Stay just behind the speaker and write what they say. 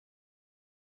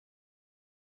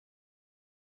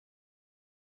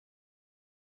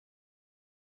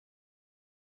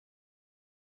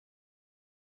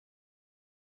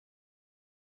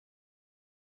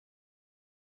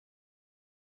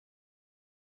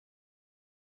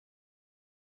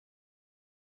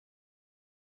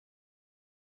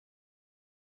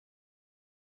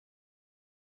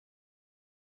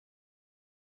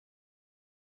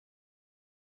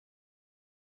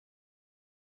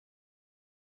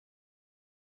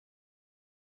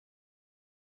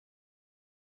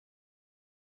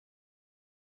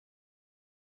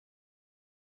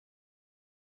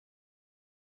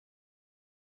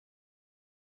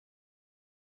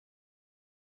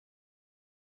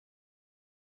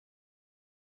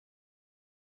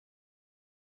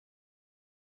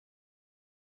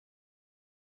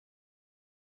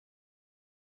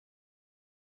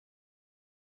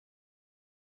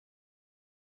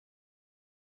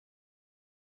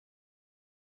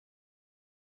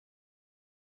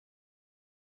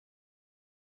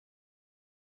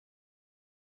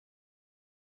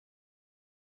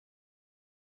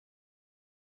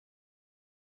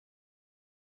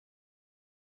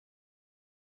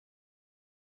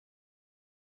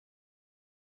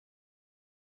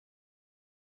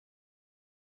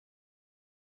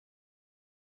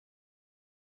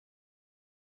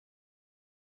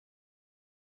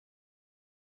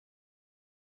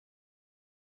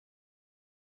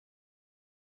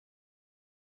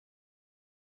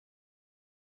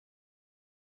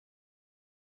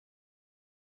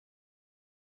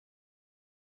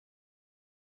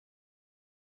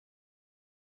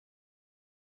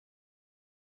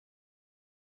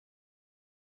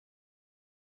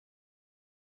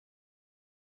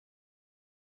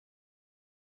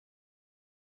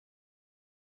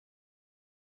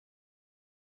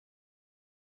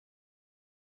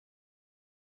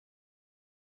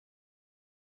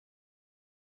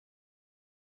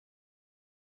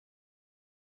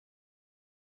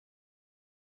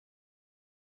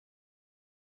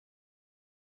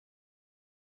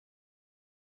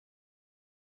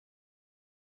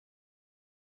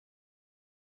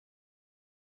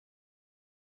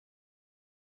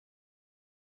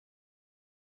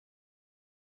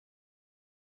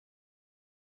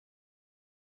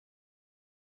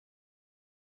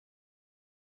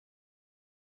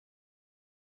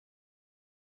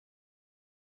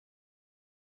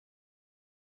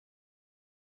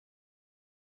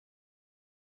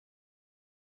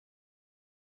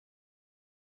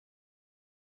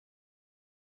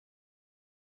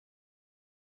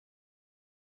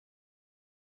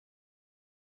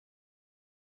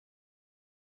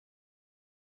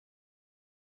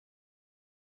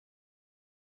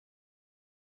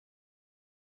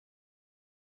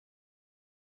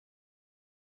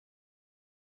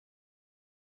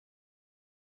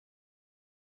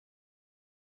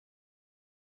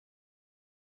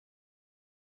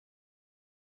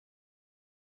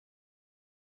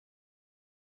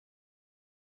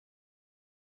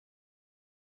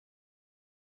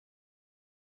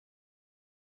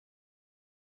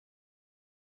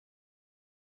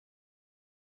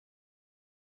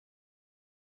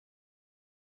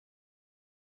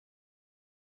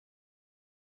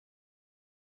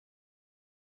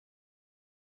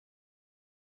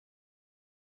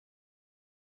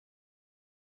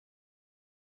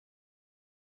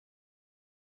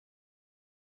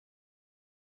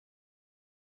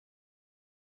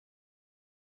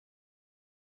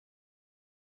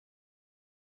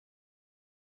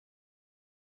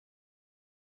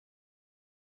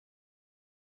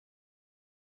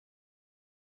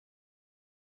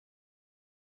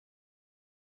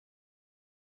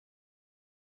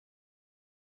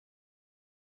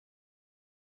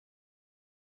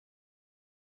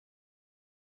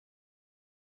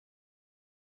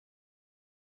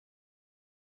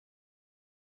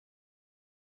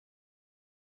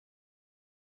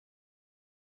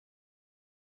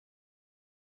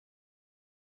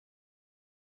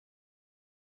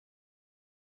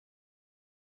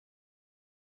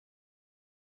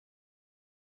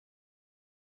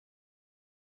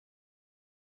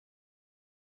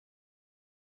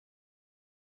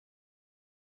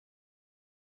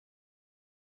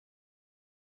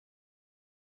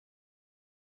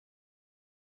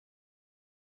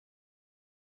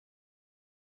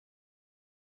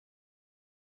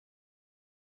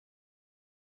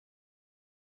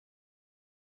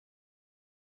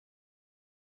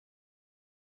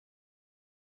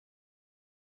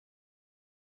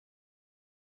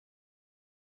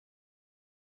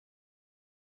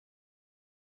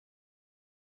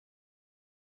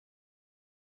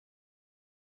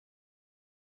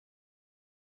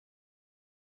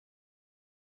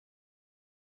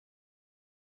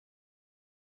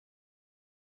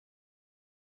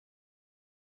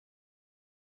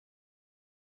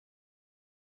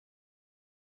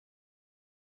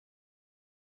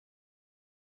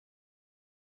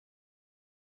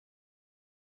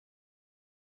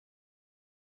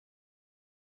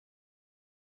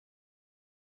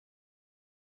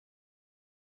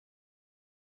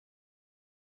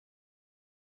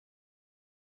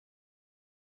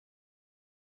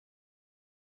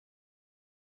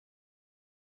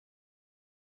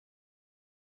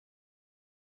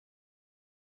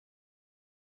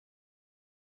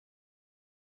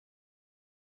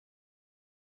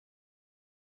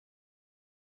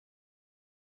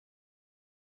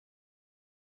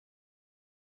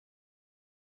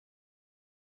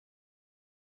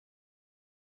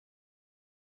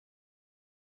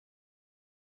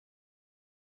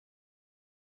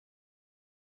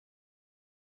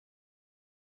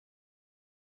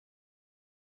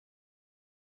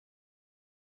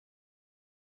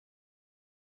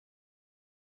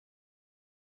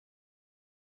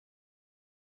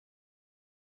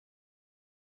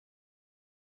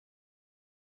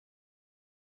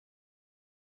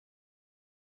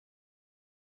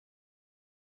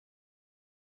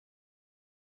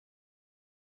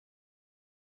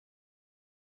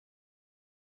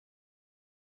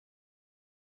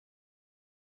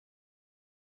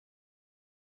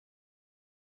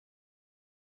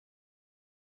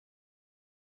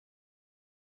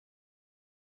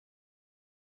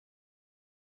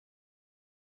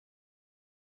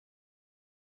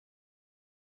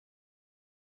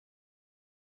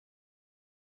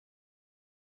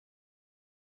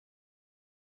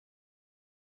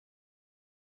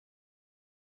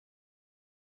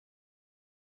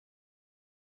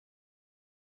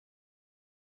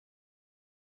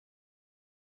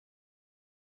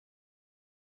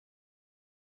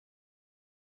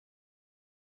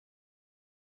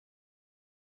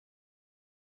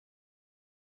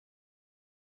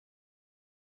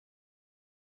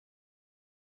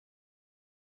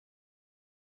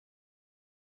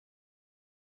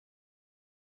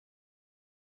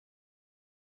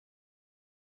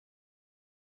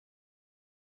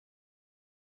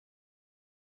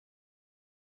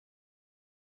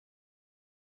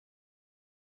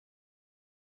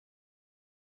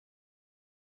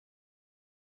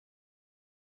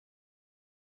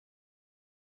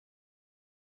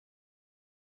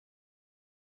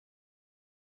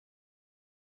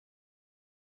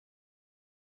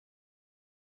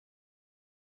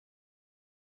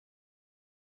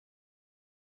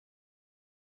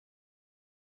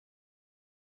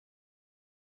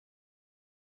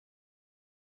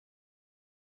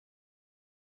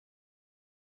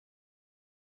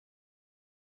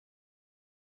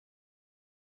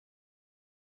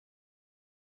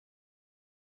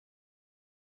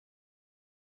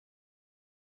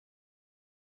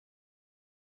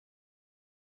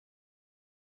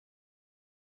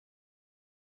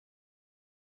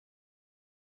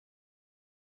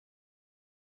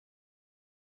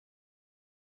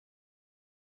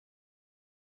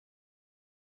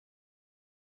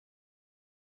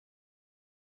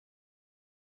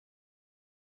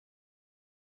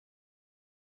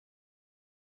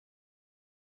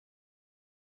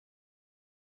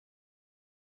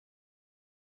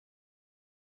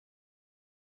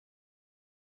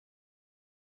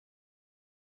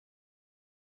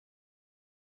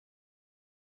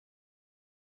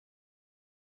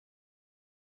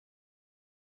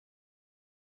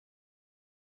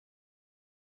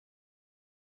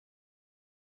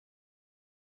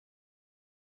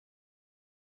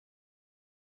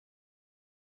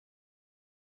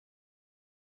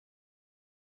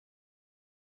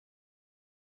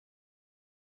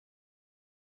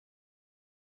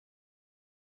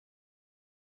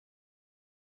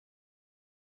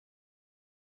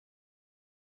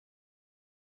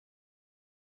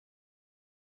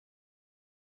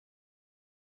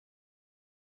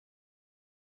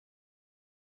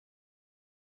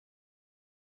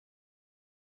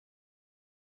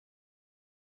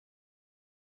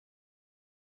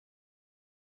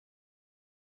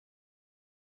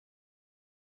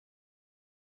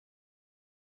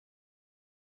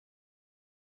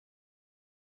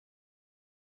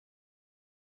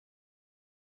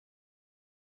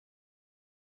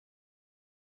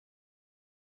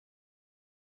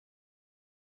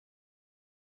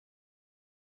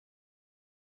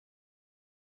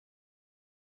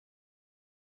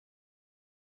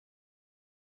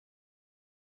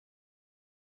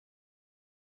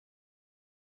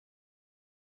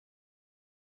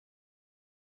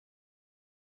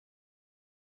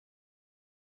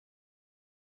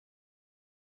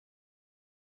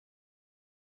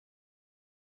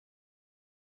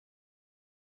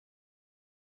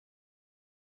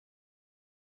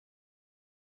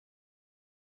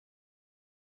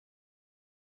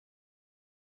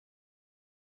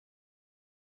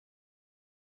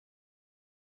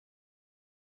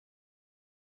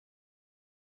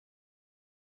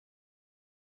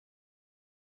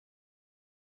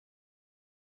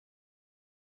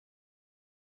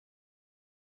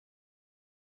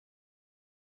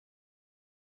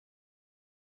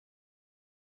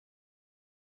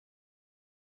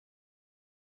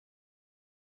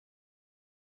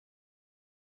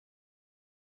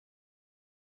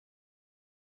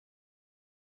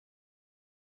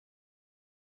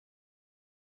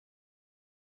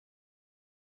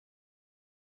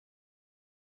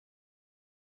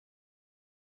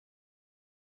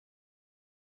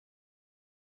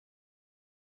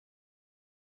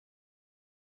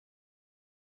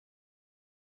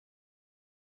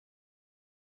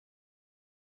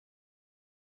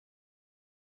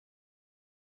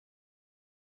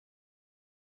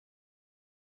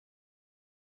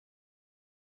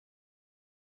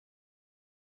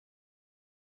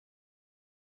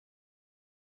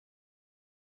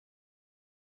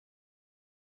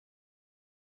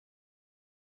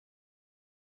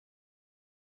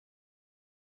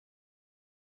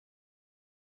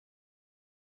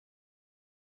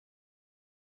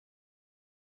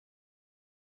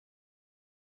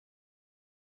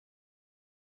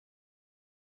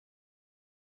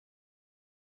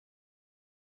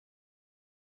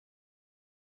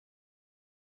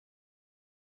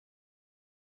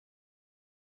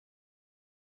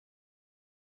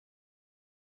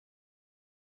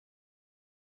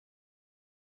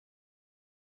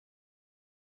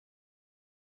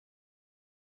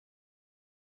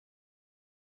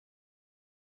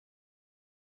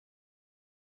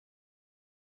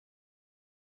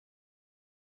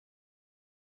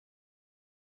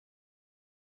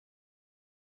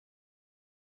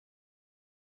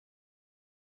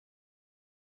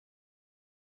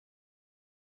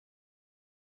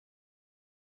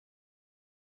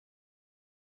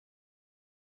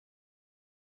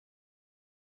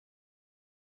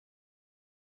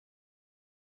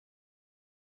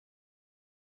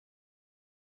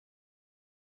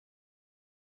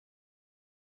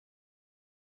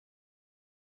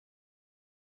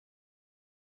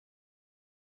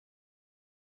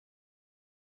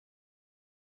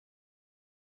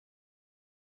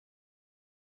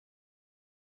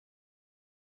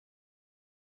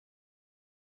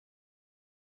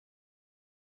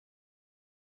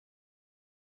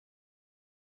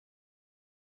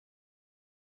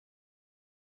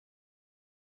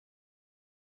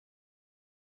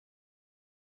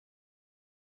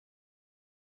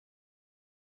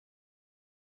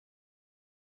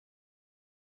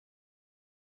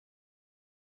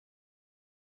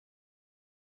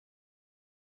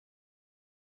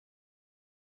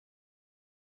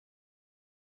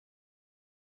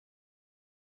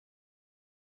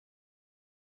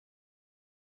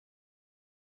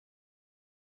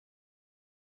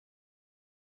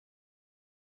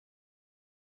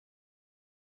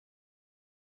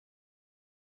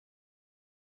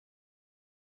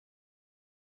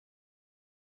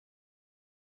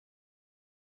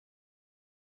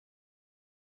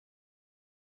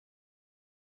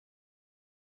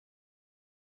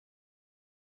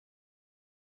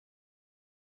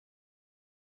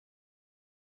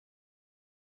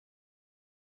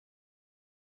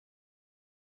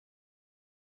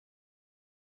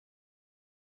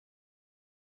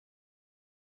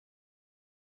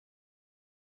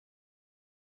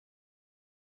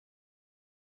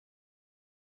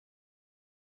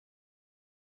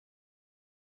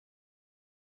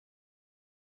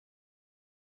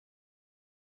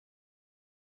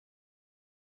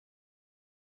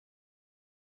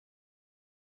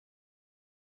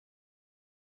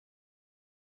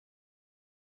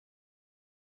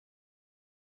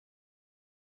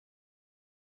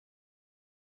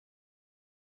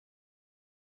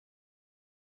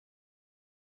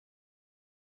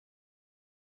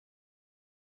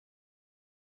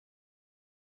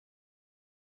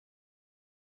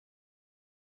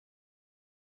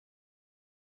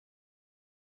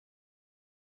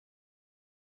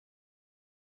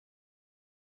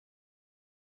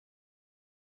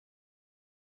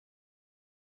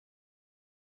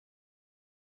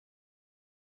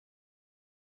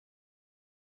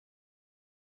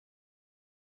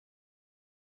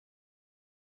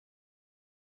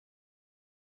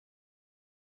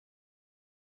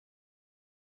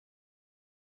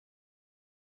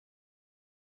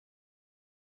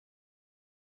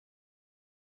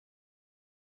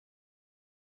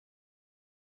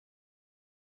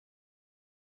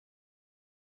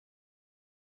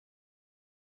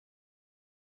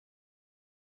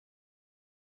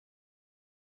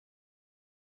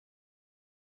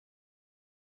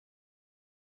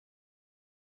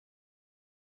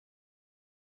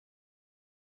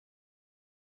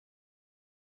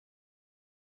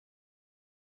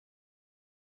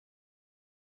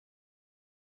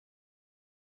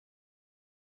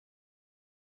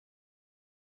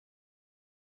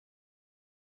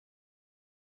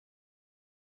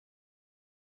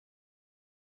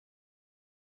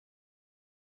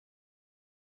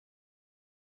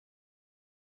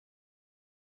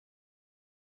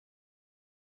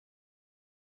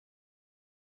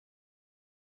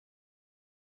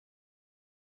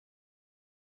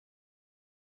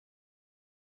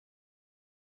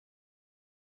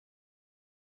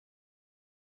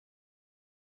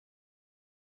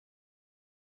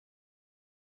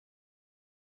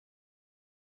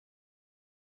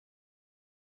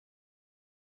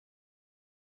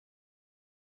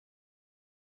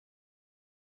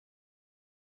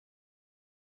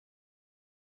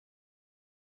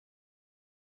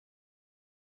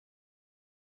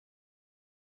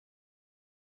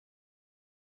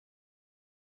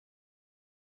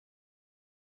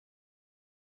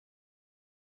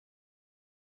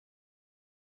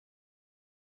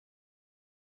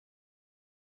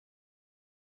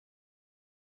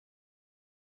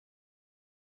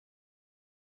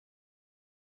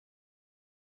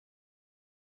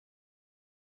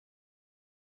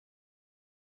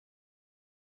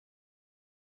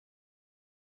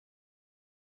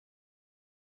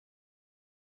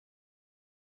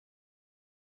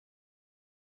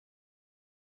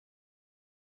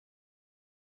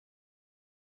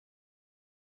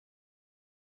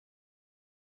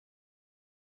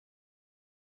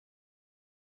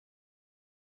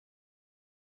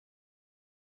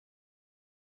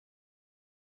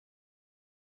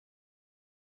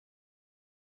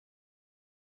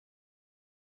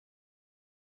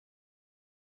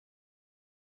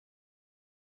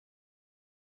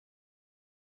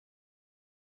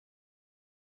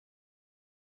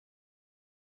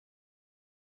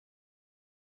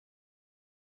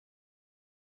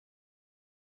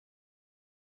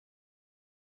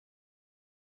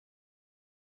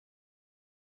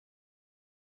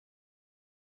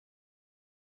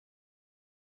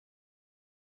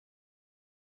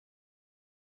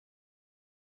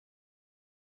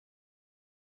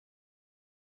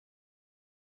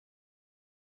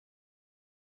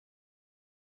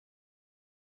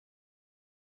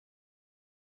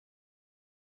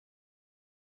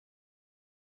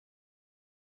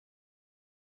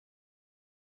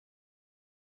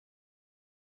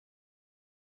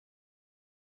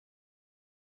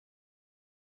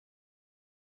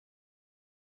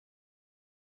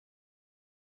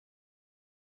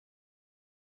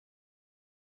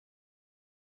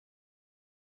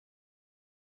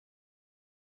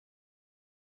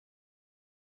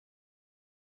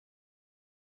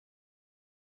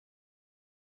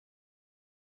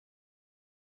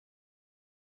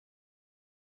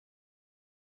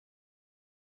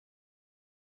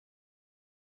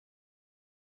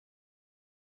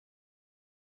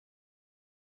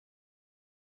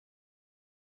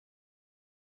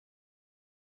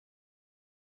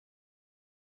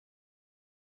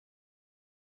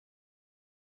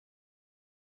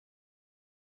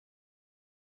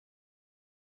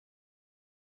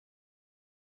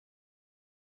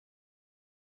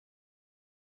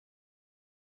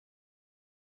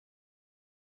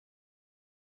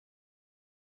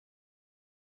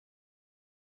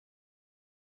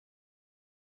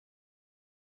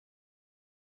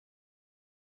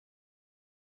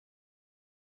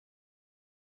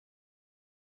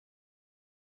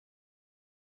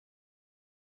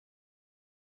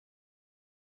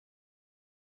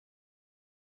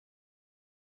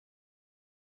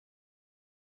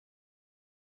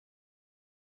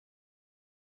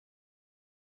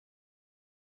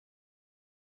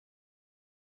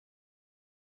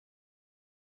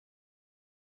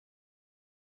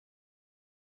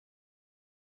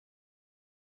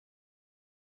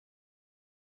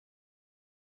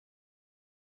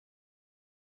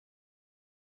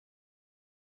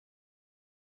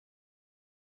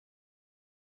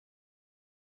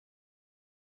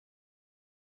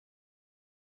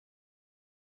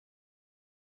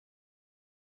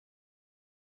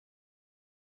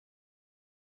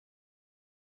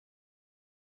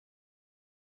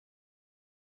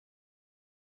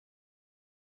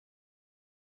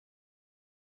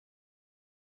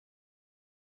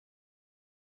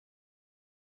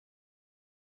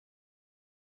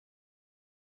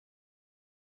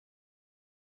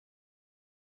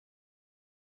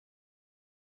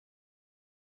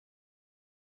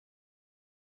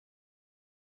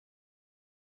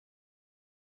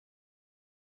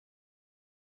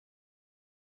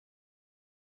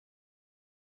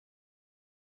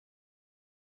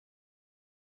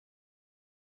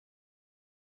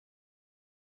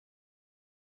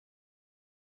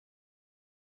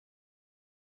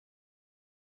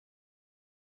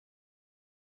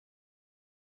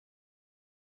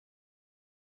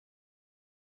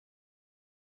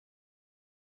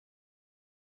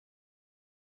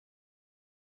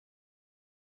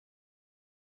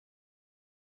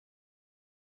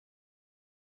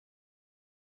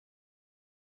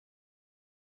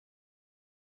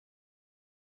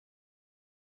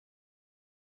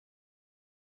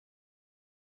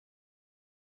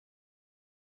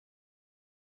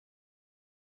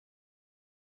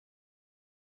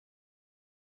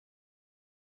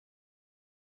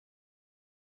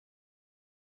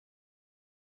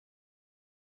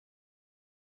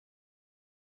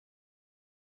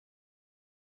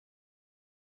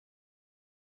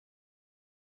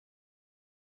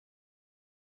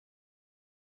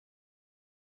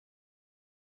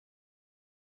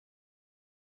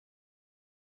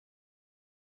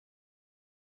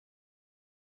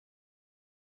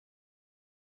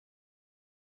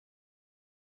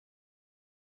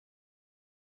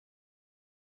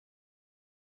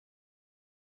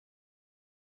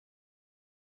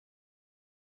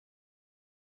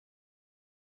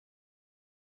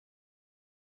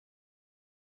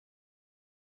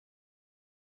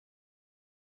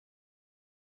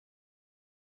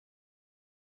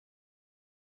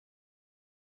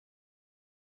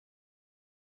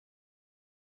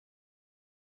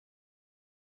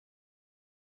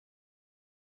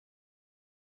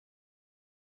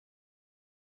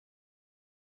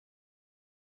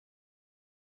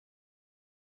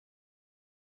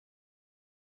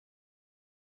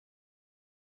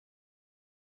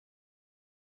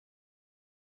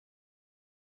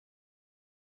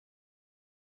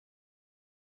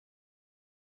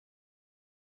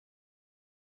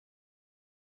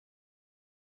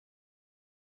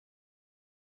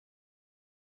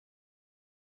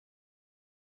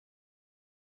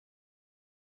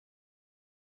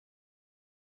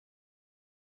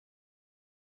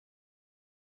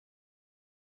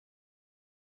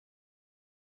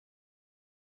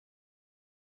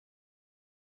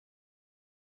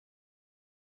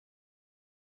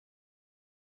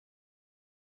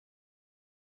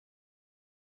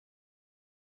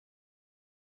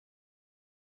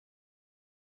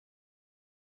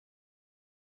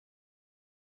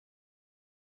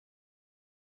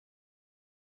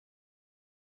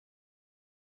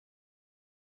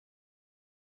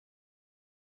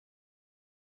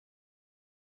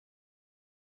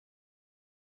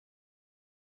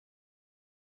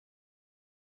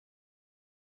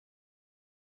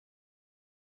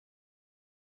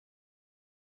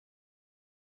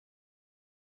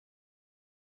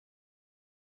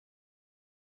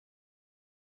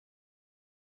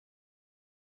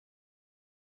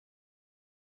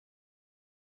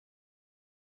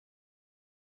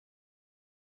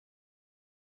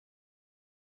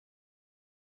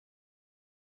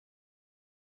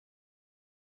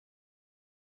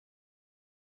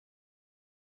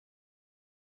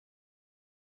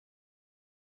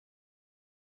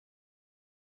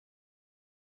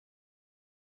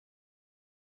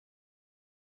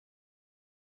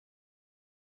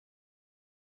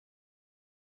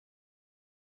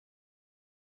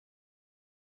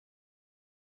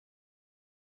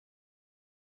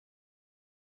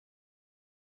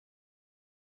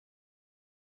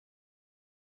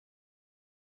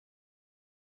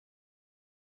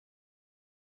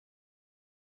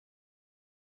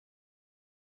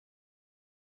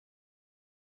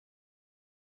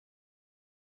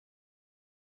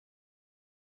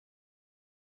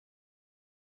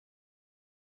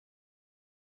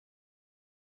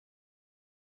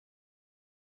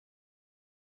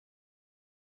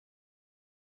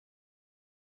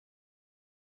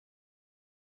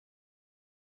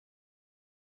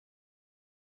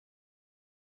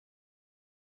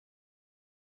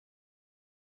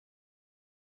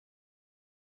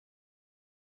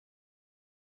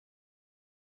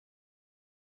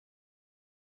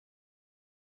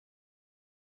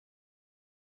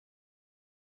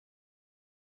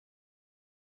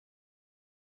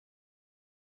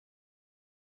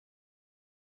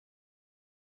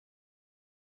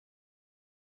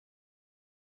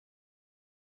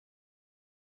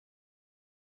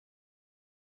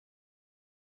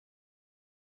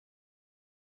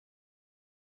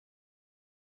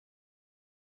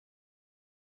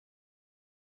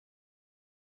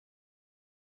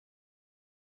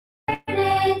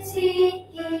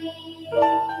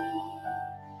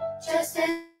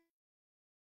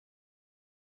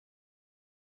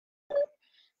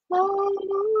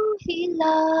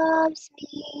loves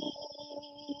me.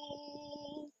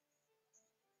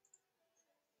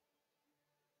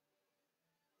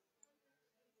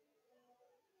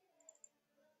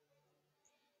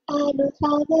 I know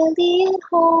family at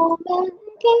home and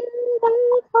came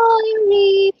back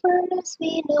hungry for the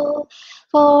sweet know.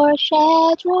 For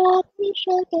Shadrach,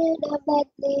 Meshach, and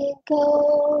Abednego.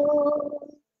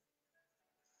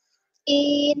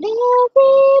 In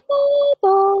every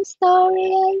Bible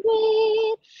story I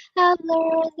read, I've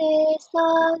learned this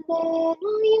song that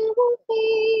you will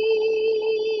feel.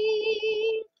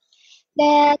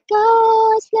 That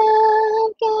God's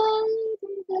love guides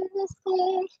the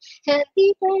sky and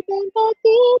deeper than the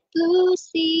deep blue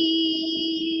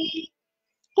sea.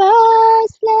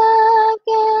 God's love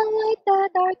can light the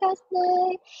darkest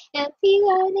night and fill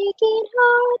our aching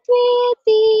heart with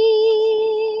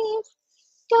peace.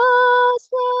 God's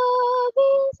love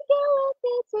is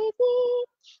guaranteed to be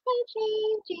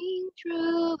unchanging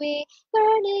through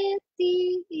eternity.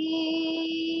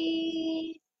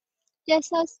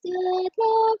 Just as God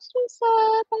loves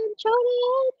Joseph and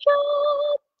Jonah and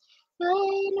John,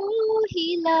 I know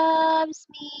He loves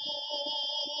me.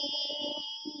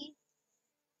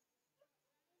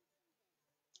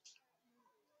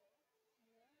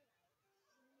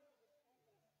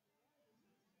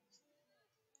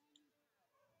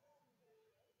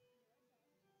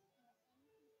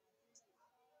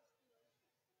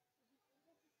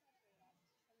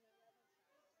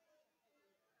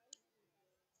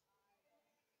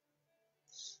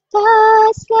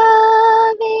 God's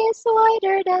love is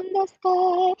wider than the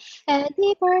sky and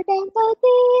deeper than the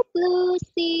deep blue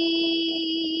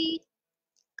sea.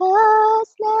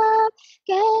 God's love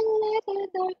can light the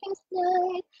darkest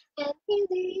night and fill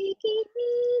the aching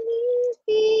with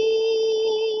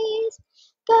peace.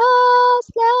 God's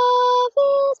love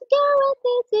is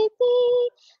guaranteed to be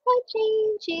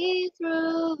unchanging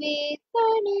through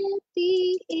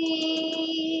eternity.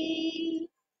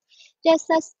 Just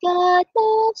as God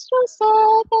loves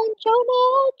Joseph and Jonah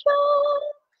and John,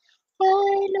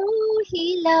 I know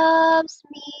He loves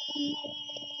me.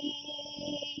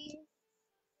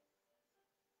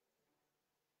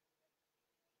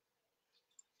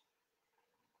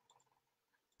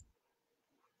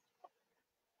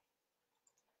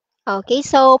 Okay,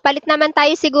 so palit naman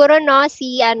tayo siguro, no?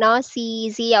 Si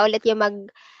Zia ulit yung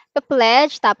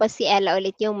mag-pledge, tapos si Ella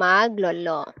ulit yung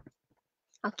mag-lolo.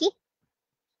 Okay?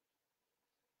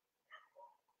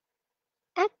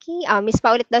 Okay. Oh, miss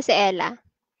pa ulit daw si Ella.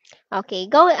 Okay,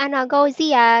 go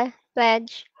Zia,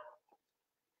 pledge.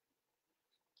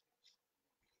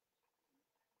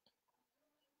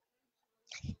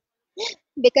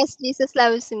 Because Jesus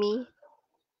loves me.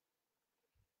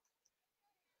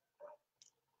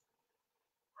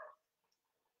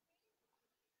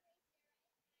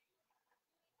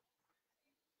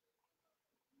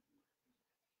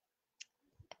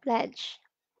 Pledge.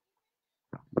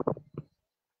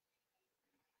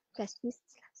 Because Jesus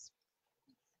loves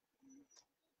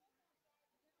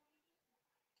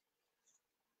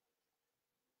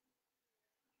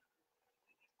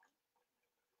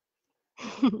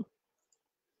me.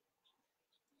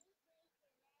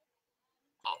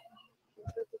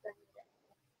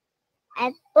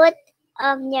 And put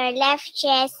on your left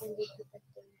chest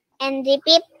and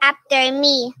repeat after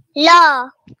me. Law.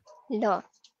 Lo.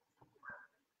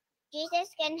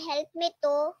 Jesus can help me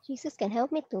to Jesus can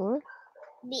help me to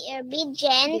be be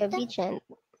obedient, obedient,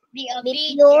 be pure,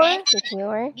 be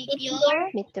pure,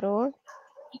 be pure,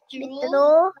 be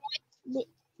true,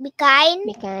 be kind,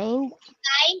 be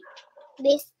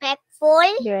respectful,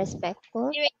 be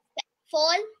respectful,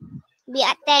 be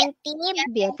attentive,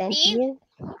 be attentive,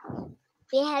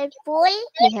 be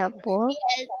helpful,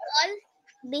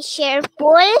 be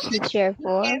cheerful, be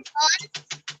cheerful,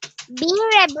 be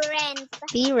reverent,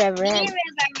 be reverent.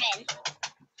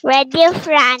 ready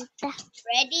front.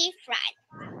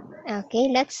 Okay,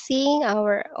 let's sing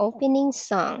our opening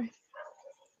song.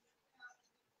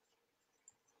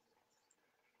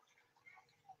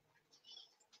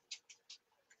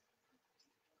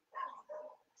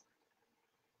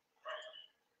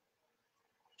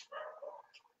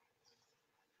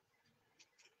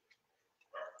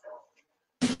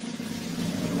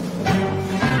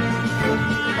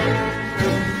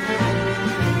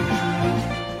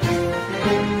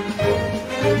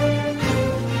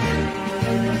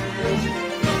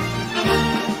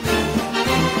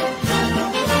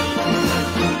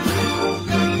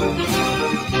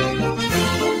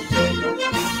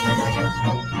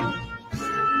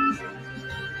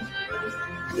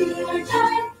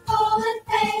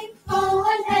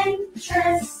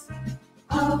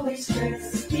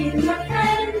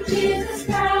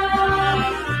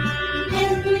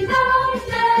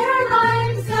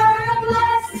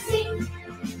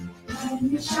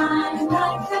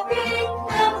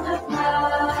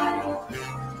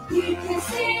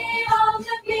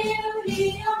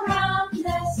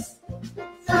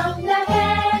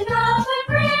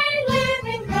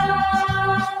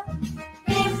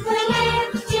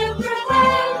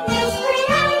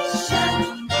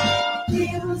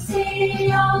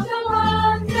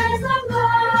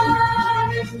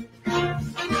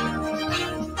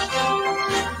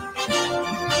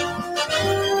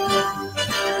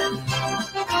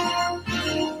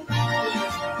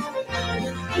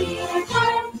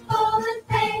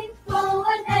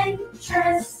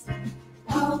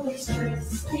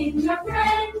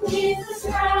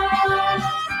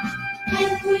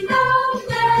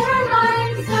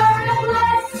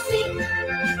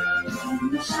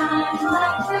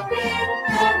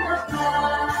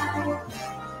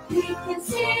 can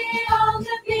see all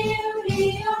the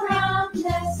beauty around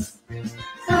us.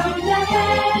 From the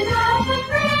head of the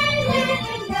great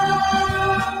living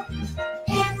God.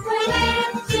 If we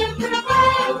live to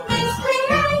proclaim His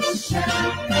creation,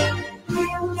 we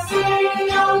will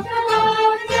see all the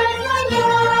wonders of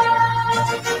God.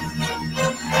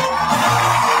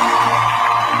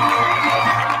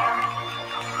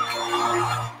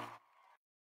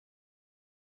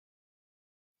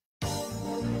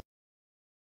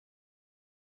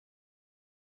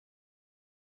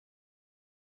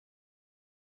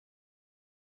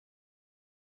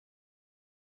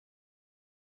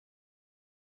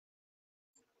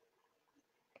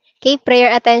 Okay, prayer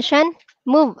attention.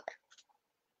 Move.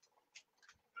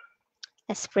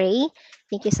 Let's pray.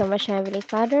 Thank you so much, Heavenly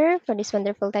Father, for this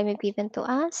wonderful time you've given to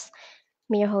us.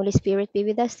 May your Holy Spirit be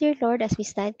with us, dear Lord, as we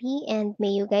study, and may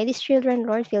you guide these children,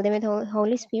 Lord, fill them with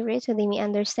Holy Spirit so they may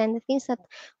understand the things that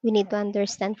we need to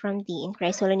understand from thee. In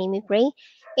Christ's holy name we pray.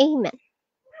 Amen.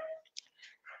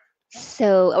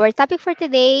 So, our topic for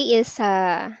today is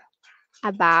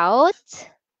about...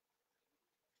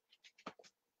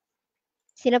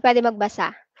 Sino pwede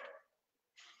magbasa?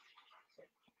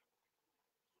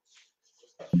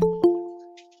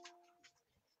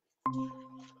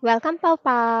 Welcome, Pau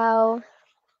Pau.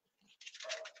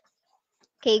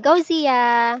 Okay, go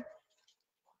Zia.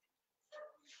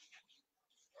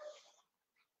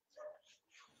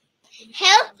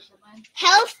 Health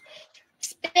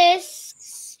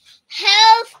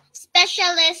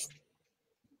specialist.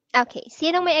 Okay,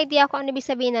 sinong may idea kung ano ibig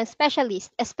sabihin ng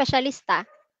specialist? Specialista?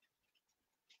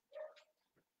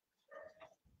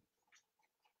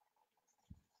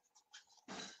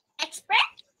 Expert?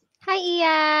 Hi,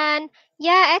 Ian!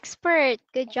 Yeah, expert.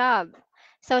 Good job.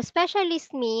 So,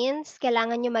 specialist means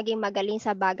kailangan nyo maging magaling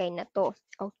sa bagay na to.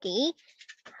 Okay?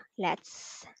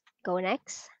 Let's go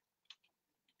next.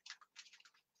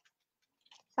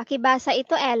 Pakibasa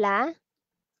ito, Ella.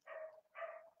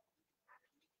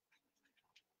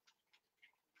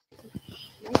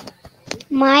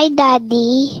 My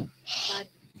body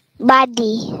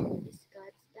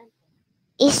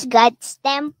is God's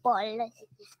temple.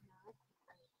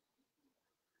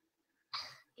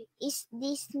 Is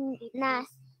this not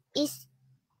it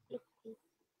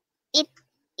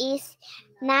is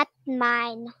not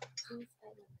mine.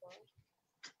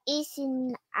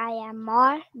 I am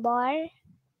born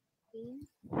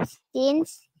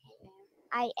since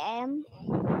I am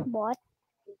bought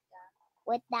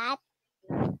with that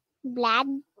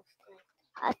blood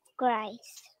of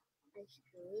Christ.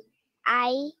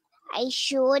 I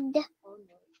should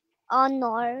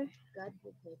honor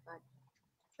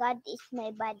God is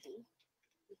my body.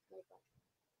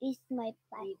 Is my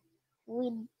body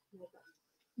with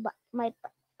my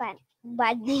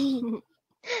body.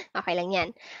 Okay lang yan.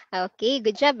 Okay,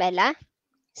 good job, Ella.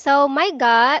 So, my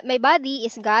body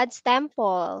is God's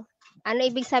temple. Ano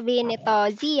ibig sabihin nito,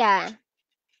 Zia?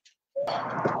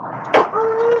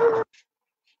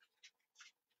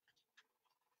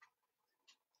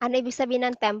 Ano ibig sabihin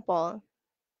ng temple?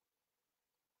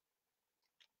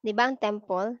 Di ba ang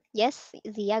temple? Yes,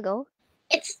 Zia, go.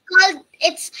 It's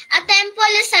a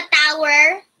temple is a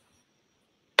tower.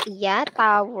 Yeah,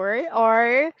 tower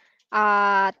or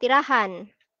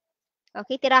tirahan.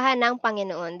 Okay, tirahan ng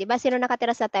Panginoon. 'Di ba sino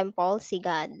nakatira sa temple? Si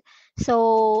God.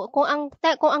 So, kung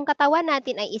ang katawan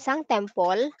natin ay isang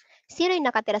temple, sino yung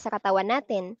nakatira sa katawan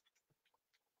natin?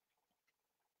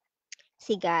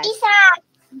 Si God.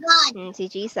 God. Si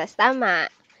Jesus. Tama.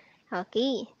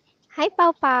 Okay. Hi,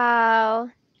 Pau Pau.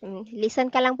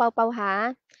 Listen ka lang, Pau Pau,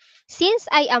 ha? Since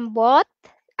I am bought,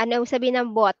 ano ibig sabihin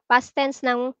ng bought? Past tense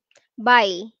ng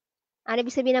buy. Ano ibig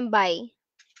sabihin ng buy?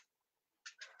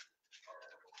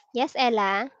 Yes,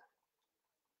 Ella?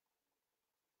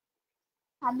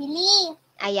 Pabili.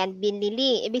 Ayan,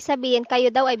 binili. Ibig sabihin, kayo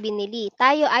daw ay binili.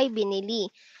 Tayo ay binili.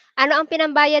 Ano ang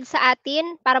pinambayad sa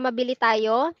atin para mabili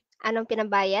tayo? Anong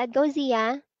pinambayad? Go,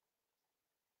 Zia.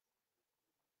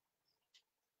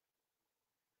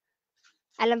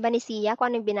 Alam ba ni Zia kung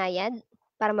anong binayad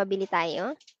para mabili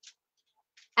tayo?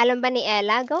 Alam ba ni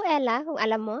Ella? Go, Ella, kung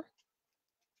alam mo.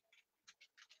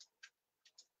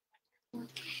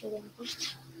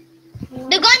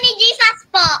 Dugo ni Jesus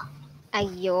po.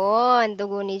 Ayun,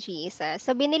 dugo ni Jesus.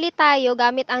 So, binili tayo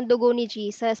gamit ang dugo ni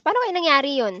Jesus. Paano kaya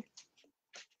nangyari yun?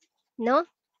 No?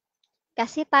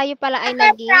 Kasi tayo pala ay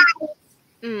naging...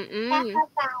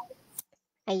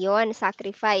 Ayun,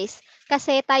 sacrifice.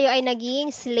 Kasi tayo ay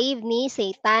naging slave ni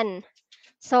Satan.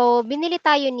 So, binili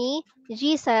tayo ni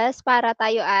Jesus para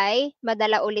tayo ay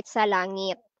madala ulit sa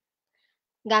langit.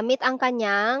 Gamit ang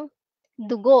kanyang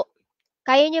dugo.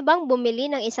 Kaya nyo bang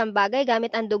bumili ng isang bagay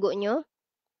gamit ang dugo nyo?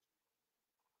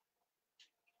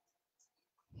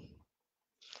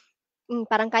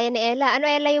 Parang kaya ni Ella. Ano,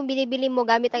 Ella, yung binibili mo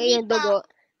gamit ang iyong dugo?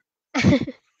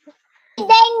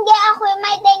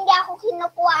 May dengue ako,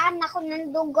 kinukuhaan ako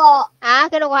ng dugo.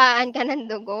 Kinukuhaan ka ng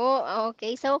dugo.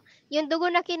 Okay, so, yung dugo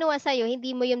na kinuha sa'yo,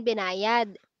 hindi mo yun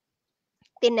binayad.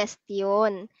 Tinest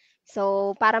yun.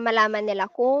 So, para malaman nila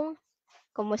kung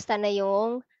kumusta na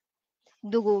yung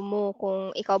dugo mo,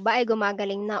 kung ikaw ba ay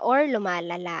gumagaling na or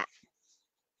lumalala.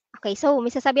 Okay, so,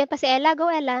 may sasabihan pa si Ella.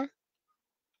 Go, Ella.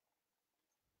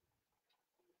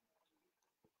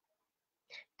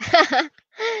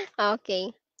 Okay.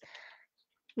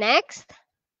 Next.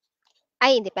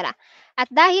 Ay, hindi pala. At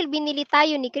dahil binili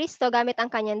tayo ni Kristo gamit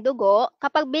ang kanyang dugo,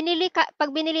 pag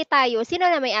binili tayo, sino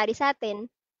na may-ari sa atin?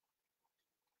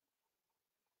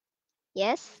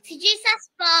 Yes? Si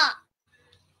Jesus po.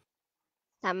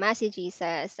 Tama, si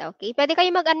Jesus. Okay. Pwede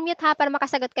kayo mag-unmute ha para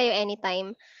makasagot kayo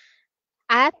anytime.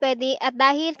 At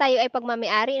dahil tayo ay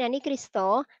pagmamay-ari na ni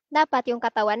Kristo, dapat yung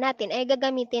katawan natin ay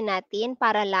gagamitin natin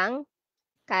para lang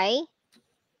kay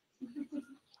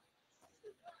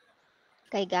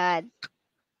God.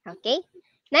 Okay?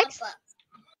 Next.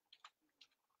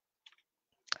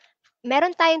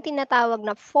 Meron tayong tinatawag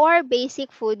na 4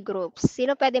 basic food groups.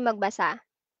 Sino pwede magbasa?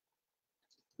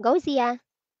 Go, Zia.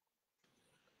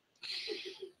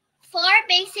 4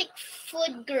 basic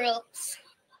food groups.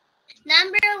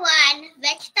 Number 1,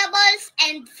 vegetables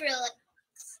and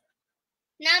fruits.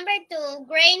 Number 2,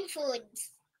 grain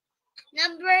foods.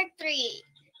 Number 3,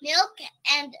 milk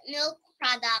and milk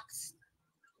products.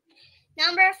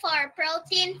 Number 4,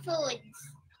 protein foods.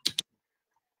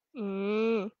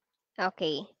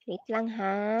 Okay. Wait lang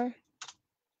ha.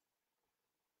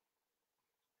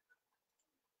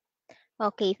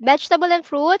 Okay. Vegetable and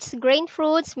fruits, grain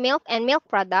fruits, milk and milk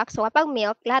products. So, kapag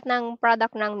milk, lahat ng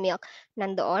product ng milk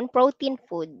nandoon. Protein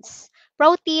foods.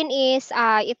 Protein is,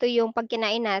 ito yung pag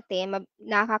kinain natin,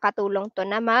 nakakatulong to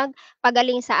na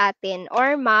magpagaling sa atin.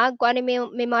 Or kung ano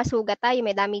may mga sugat tayo,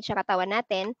 may damage sa katawan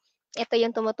natin, ito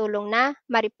yung tumutulong na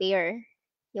ma-repair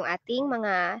yung ating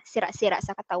mga sira-sira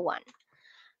sa katawan.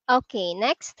 Okay,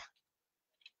 next.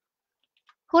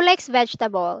 Who likes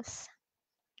vegetables?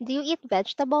 Do you eat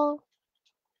vegetable?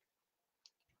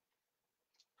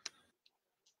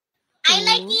 I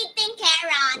like eating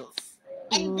carrots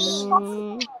and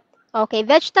beans. Okay,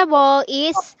 vegetable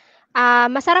is,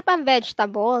 masarap ang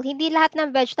vegetable. Hindi lahat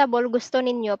ng vegetable gusto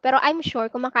ninyo, pero I'm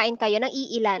sure kumakain kayo ng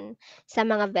iilan sa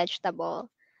mga vegetable.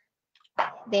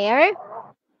 There.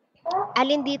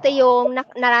 Alin dito yung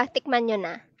naratikman nyo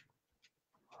na?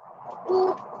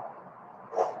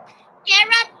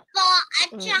 Carrot po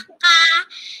at saka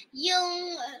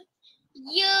yung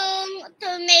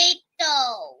tomato.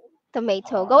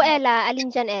 Tomato. Go, Ella. Alin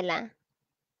dyan, Ella?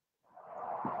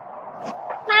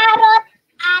 Carrot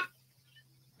at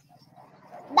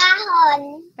dahon.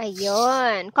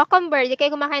 Ayun. Cucumber. Di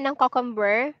kayo kumakain ng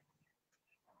cucumber?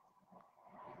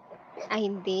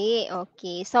 Hindi.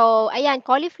 Okay. So, ayan.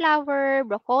 Cauliflower,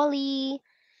 broccoli,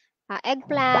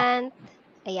 eggplant.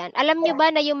 Ayan. Alam nyo ba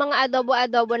na yung mga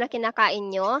adobo-adobo na kinakain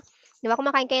nyo? Di ba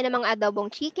kumakain kayo ng mga adobong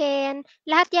chicken?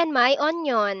 Lahat yan may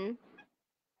onion.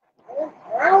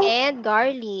 And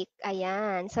garlic.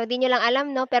 Ayan. So, di nyo lang alam,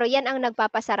 no? Pero yan ang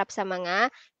nagpapasarap sa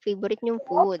mga favorite nyong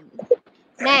food.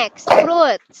 Next,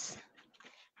 fruits.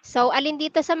 So, alin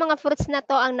dito sa mga fruits na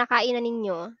to ang nakainan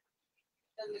ninyo?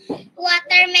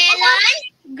 Watermelon,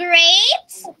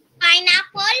 grapes,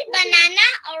 pineapple, banana,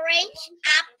 orange,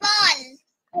 apple.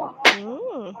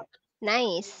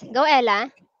 Nice. Go, Ella.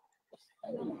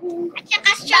 At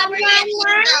saka strawberry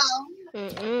ito.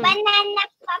 Banana,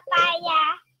 papaya.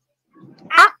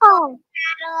 Apple.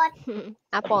 Carrot,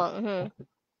 Apple.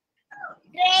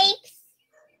 grapes,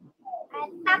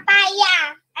 at papaya,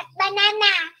 at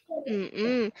banana.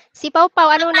 Si Pau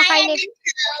Pau, ano nakain ni...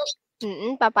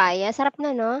 papaya. Sarap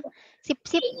na, no? Si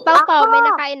Pau Pau, may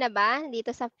nakain na ba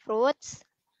dito sa fruits?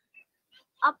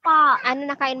 Apa. Ano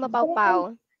nakain mo, Pau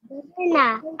Pau?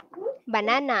 Banana.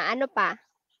 Banana. Ano pa?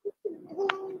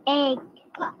 Egg.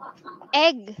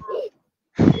 Egg.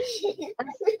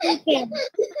 Chicken.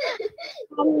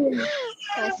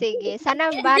 Sige.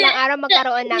 Sana balang araw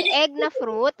magkaroon ng egg na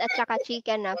fruit at saka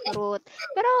chicken na fruit.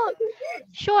 Pero,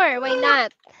 sure, why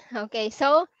not? Okay,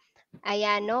 so,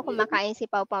 ayan, no? Kumakain si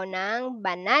Pau Pau ng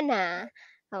banana.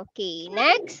 Okay,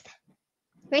 next.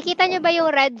 Nakikita nyo ba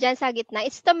yung red dyan sa gitna?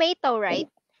 It's tomato, right?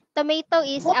 Tomato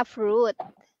is a fruit.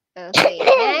 Okay,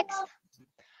 next.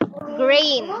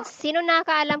 Grains. Sino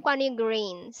nakakaalam kung ano yung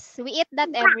grains? We eat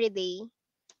that every day.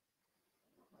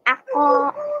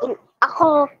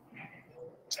 Ako.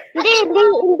 Hindi.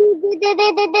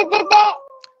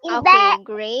 Okay,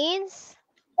 grains.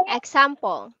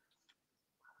 Example.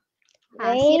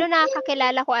 Sino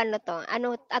nakakakilala ko ano to?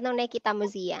 Anong nakikita mo,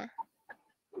 Zia?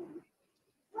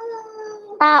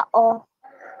 Tao.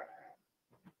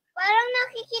 Parang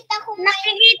nakikita ko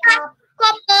ko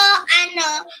po,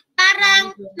 parang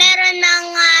meron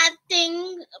mga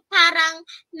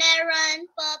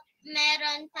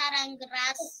meron parang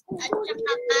grass, at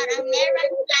saka parang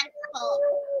meron plant po.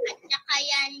 At saka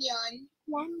yan yun.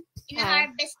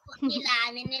 Ina-harvest po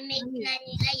nila, minimake na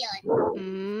nila yun.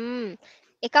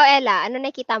 Ikaw, Ella, ano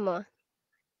nakita mo?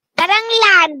 Parang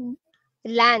land.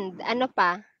 Land. Ano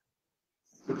pa?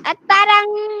 At parang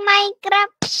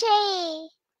Minecraft siya eh.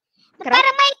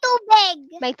 Parang may tubig.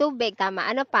 May tubig, tama.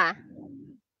 Ano pa?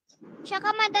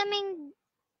 Tsaka madaming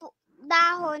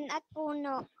dahon at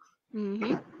puno.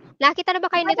 Nakita na ba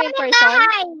kayo nito in person?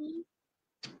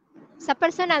 Sa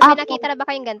personal, may nakita na ba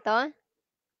kayong ganito?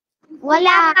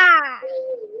 Wala pa.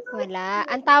 Wala.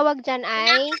 Ang tawag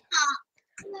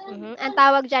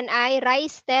dyan ay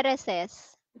rice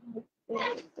terraces.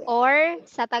 Or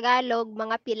sa Tagalog,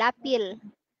 mga pilapil.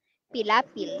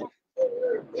 Pilapil.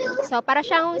 So, para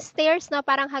siyang stairs, no?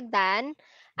 Parang hagdan.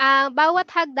 Bawat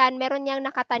hagdan, meron niyang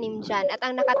nakatanim dyan. At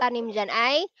ang nakatanim dyan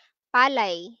ay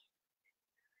palay.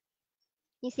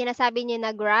 Yung sinasabi niyo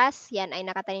na grass, yan ay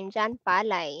nakatanim dyan,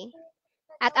 palay.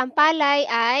 At ang palay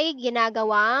ay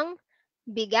ginagawang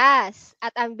bigas.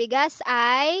 At ang bigas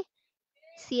ay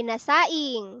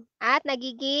sinasaing. At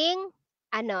nagiging,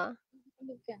 ano?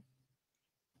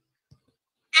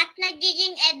 At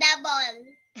nagiging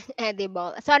edible.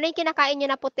 Edible. So, ano yung kinakain nyo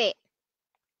na puti?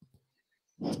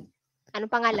 Anong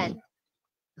pangalan?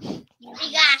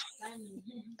 Bigas.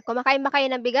 Kumakain ba kayo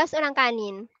ng bigas o ng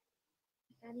kanin?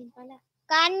 Kanin pala.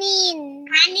 Kanin.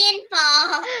 Kanin po.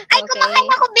 Ay,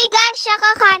 kumakain ako bigas siya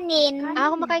kanin.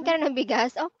 Kumakain ka na ng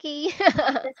bigas? Okay.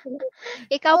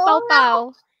 Ikaw,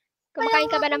 Pau-Pau.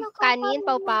 Kumakain ka ba ng kanin,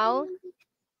 Pau-Pau?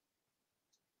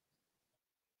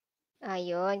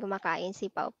 Ayun, kumakain si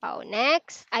Pau-Pau.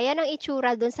 Next, ayan ang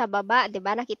itsura dun sa baba.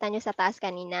 Diba? Nakita nyo sa taas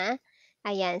kanina?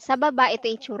 Ayan, sa baba, ito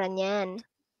itsura niyan.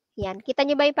 Yan. Kita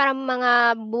nyo ba yung parang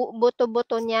mga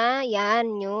buto-buto niya?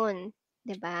 Yan, yun.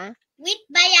 Diba? Wheat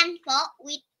ba yan po?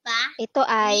 Wheat ba? Ito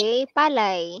ay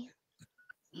palay.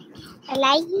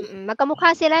 Palay?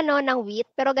 Magkamukha sila, no, ng wheat,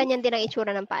 pero ganyan din ang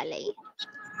itsura ng palay.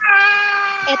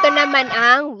 Ito naman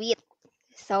ang wheat.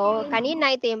 So,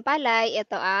 kanina ito yung palay,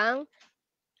 ito ang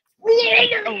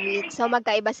wheat. So,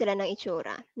 magkaiba sila ng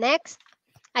itsura. Next,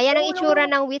 ayan ang itsura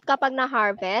ng wheat kapag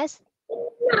na-harvest.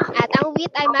 At ang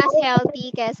wheat ay mas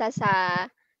healthy kesa sa...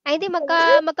 Ay, hindi,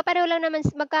 magkapareho lang naman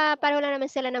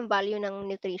sila ng value ng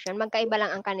nutrition. Magkaiba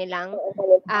lang ang kanilang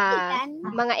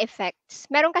mga effects.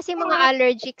 Meron kasi mga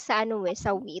allergic sa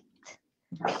sa wheat.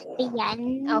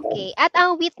 Ayan. Okay. At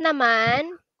ang wheat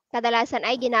naman, kadalasan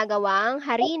ay ginagawang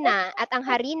harina. At ang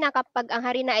harina, kapag ang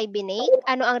harina ay binake,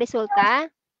 ano ang resulta?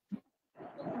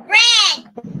 Bread!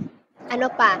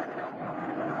 Ano pa?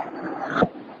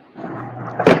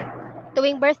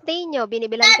 Tuwing birthday nyo,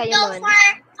 binibilan kayo nun.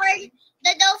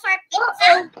 The dough for pizza.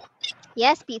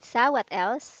 Yes, pizza. What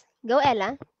else? Go,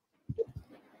 Ella.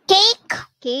 Cake.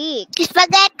 Cake.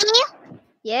 Spaghetti.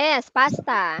 Yes,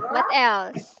 pasta. What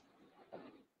else?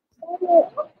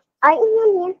 Ay,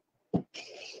 yun yan.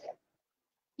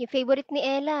 Yung favorite ni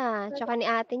Ella, tsaka ni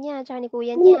ate niya, tsaka ni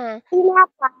kuya niya.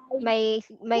 May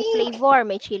flavor,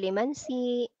 may chili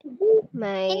mansi,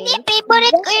 Hindi,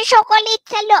 favorite ko yung chocolate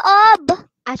sa loob.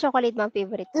 Chocolate ba ang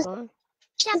favorite ko?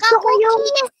 Tsaka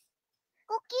cookies.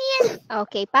 Cookies.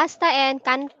 Okay, pasta and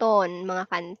canton, mga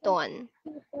canton.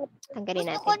 Tanggalin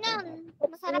natin. Gusto ko nun.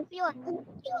 Masarap yun.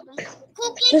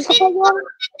 Cookies.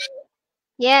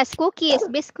 Yes, cookies,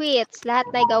 biscuits,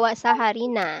 lahat na gawa sa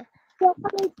harina.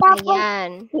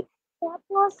 Ayan.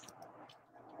 Tapos,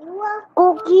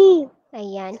 cookie.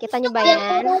 Ayan, kita nyo ba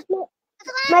yan?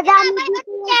 Madami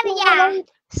dito yung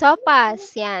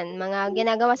Sopas, yan. Mga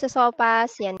ginagawa sa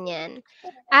sopas, yan.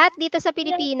 At dito sa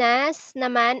Pilipinas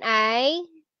naman ay,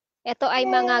 ito ay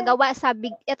mga gawa sa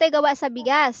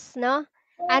bigas, no?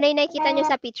 Ano yung nakikita nyo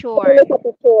sa picture?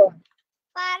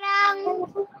 parang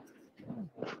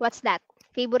What's that?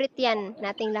 Favorite yan,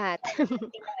 nating lahat.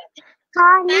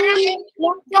 kanin.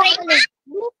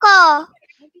 Buko.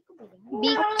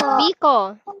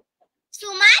 Biko.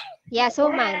 Suman? Yeah,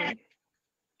 suman.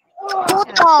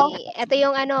 Puto. Okay. Ito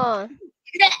yung ano.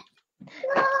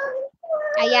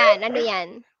 Ayan, ano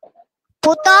yan?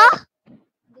 Puto.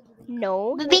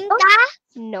 No. Bibingka.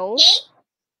 No.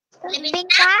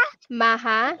 Bibingka.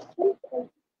 Maha.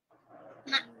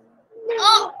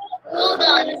 Hold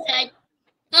on a sec.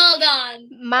 Hold on.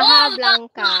 Maha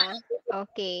Blanca.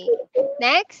 Okay.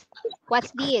 Next.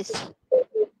 What's this?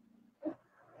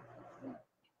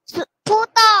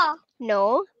 Puto.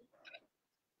 No?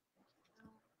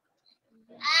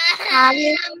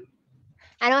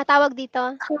 Ano ang tawag dito?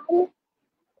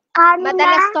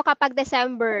 Madalas to kapag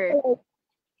December.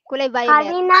 Kulay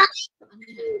violet.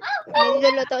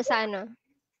 Niluluto sa ano?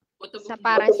 Sa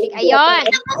parang stick. Ayun!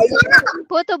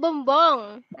 Puto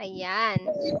bumbong. Ayan.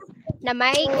 Na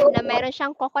mayroon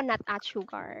siyang coconut at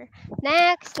sugar.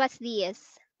 Next, what's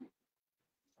this?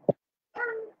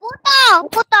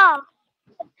 Puto.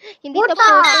 Hindi to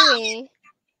puto eh.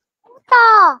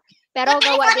 Pero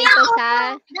gawa din to sa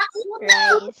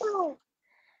rice.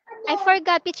 I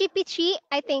forgot. Pichi-pichi.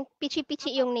 I think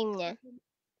pichi-pichi yung name niya.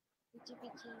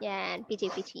 Yan,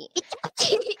 pichi-pichi.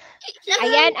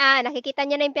 Ayan, nakikita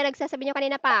niyo na yung pinagsasabi niyo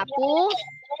kanina pa.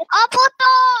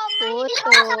 Puto.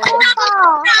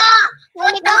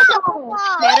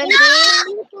 Meron din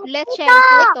leche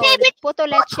puto. Puto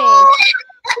leche.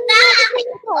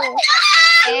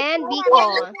 And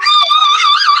biko.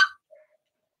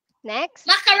 Next.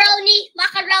 Macaroni,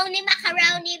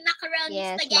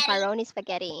 Yes, spaghetti. macaroni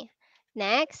spaghetti.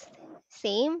 Next.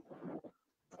 Same.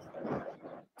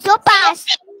 Sopas.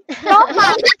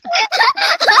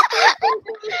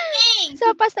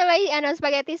 Sopas na may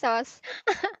spaghetti sauce.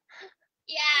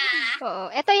 Yeah. Oo.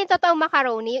 Ito yung totoong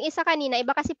macaroni. Yung isa kanina,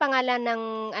 iba kasi pangalan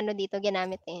ng dito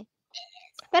ginamit eh.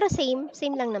 Pero same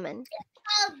lang naman.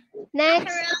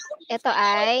 Next, ito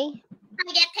ay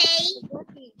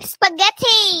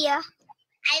Spaghetti.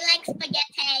 I like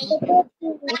spaghetti.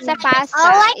 it's a pasta.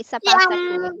 It's a pasta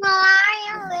food.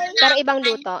 Pero ibang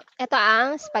luto. Ito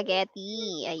ang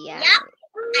spaghetti. Ayan. Yep.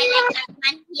 I like that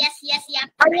one. Yes.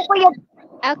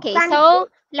 Okay, so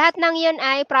lahat ng yun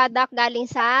ay product galing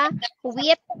sa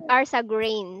wheat or sa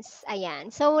grains.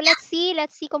 Ayan. So let's see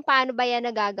kung paano ba yan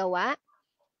nagagawa.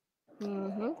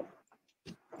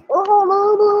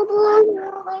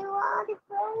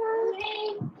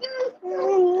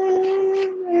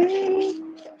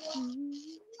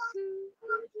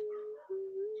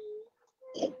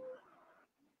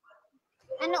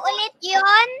 Ano ulit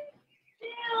yun?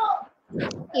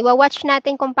 Iwa-watch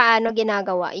natin kung paano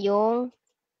ginagawa yung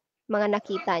mga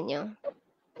nakita nyo.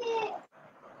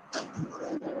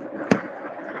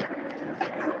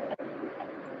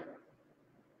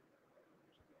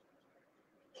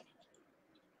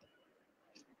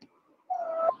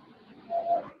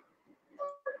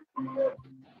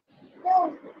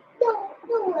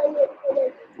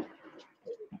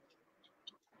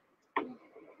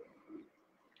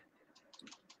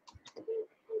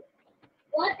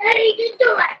 What are you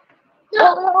doing?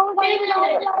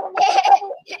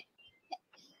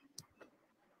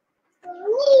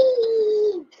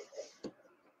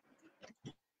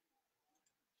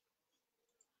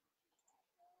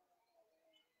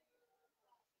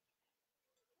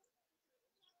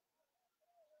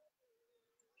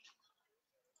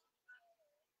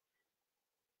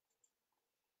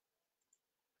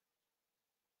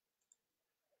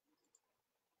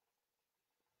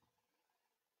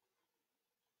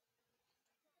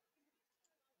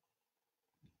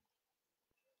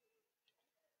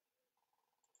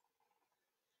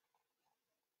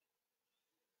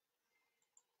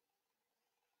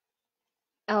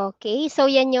 Okay,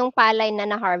 so yan yung palay na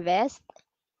na-harvest.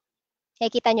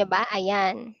 Kita nyo ba?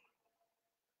 Ayan.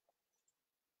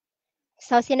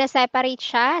 So, sineseparate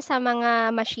siya sa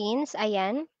mga machines.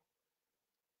 Ayan.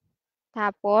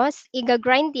 Tapos,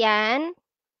 iga-grind yan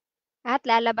at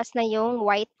lalabas na yung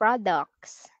white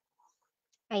products.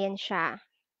 Ayan siya.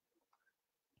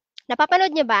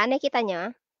 Napapanood nyo ba? Nakita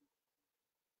nyo?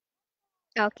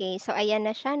 Okay, so ayan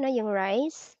na siya, no, yung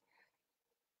rice.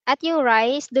 At yung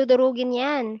rice, dudurugin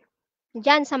yan.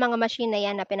 Diyan sa mga machine na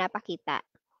yan na pinapakita.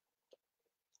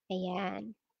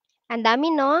 Ayan. Ang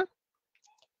dami, no?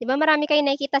 Di ba marami kayo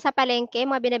nakikita sa palengke,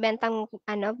 mga binibentang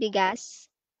bigas?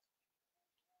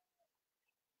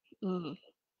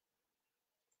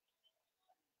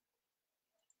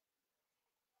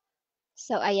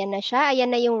 So, ayan na siya.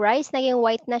 Ayan na yung rice. Naging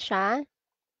white na siya.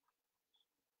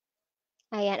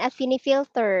 Ayan. At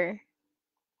fini-filter.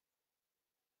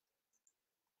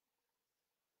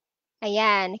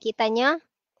 Ayan. Nakita nyo?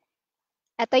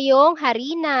 Ito yung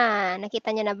harina. Nakita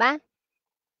nyo na ba?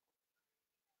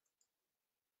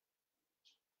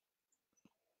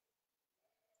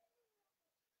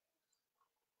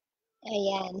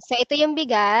 Ayan. So, ito yung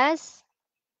bigas.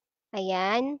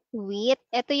 Ayan. Wheat.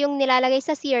 Ito yung nilalagay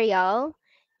sa cereal.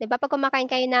 Diba pag kumakain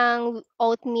kayo ng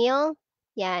oatmeal,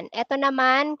 yan. Ito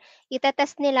naman,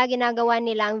 itetest nila, ginagawa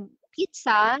nilang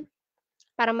pizza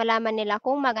para malaman nila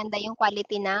kung maganda yung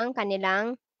quality ng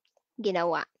kanilang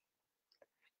ginawa.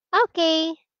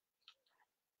 Okay.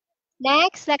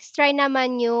 Next, let's try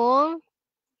naman yung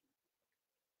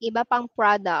Iba pang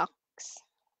products.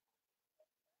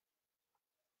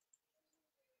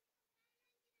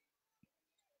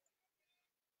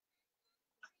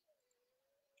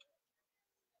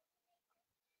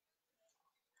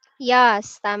 Yes,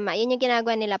 tama. 'Yun yung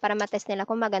ginagawa nila para ma-test nila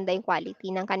kung maganda yung quality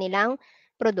ng kanilang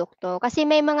produkto. Kasi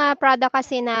may mga product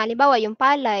kasi na halimbawa yung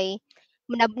palay,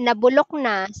 nabulok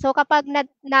na. So kapag na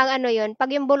ano 'yun,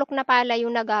 'pag yung bulok na palay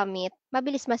yung nagamit,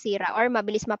 mabilis masira or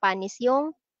mabilis mapanis yung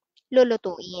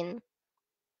lulutuin.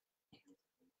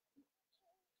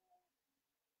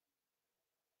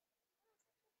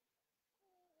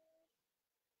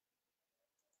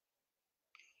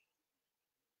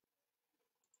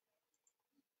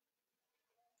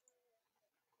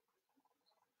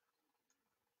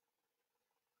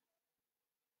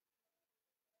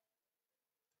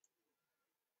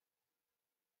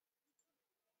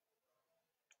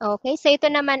 Okay, so ito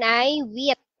naman ay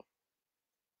wheat.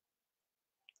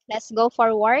 Let's go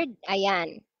forward.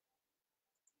 Ayan.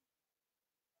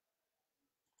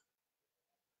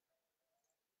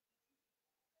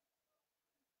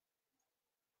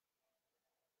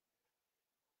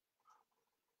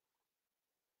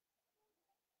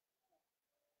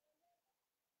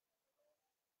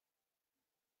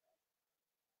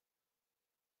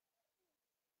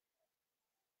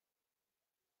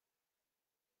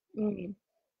 Mm.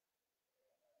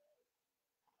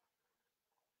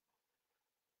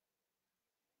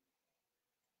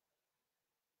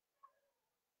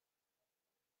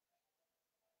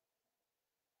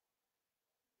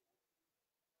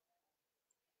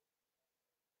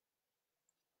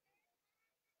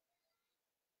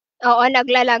 Oo,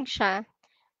 naglalag siya.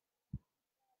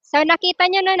 So nakita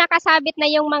niyo na nakasabit na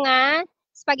yung mga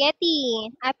spaghetti.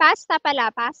 Ay, pasta pala,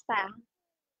 pasta.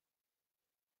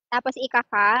 Tapos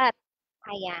ika-cut.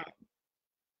 Ayan.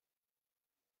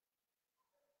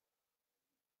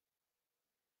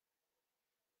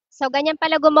 So ganyan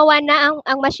pala gumawa na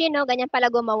ang machine 'no, ganyan pala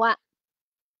gumawa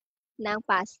ng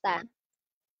pasta.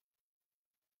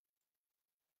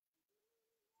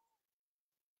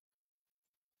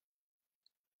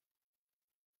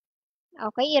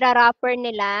 Okey, ira-wrapper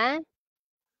nila.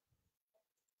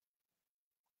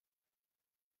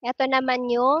 Eto naman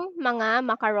yung mga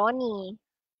macaroni.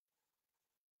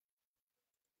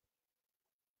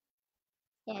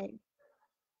 Yan.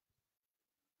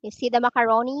 You see the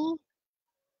macaroni?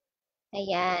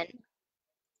 Ayan.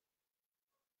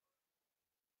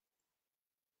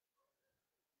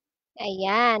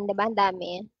 Ayan, 'di ba ang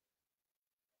dami?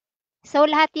 So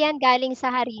lahat yan galing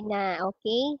sa harina,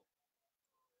 okey?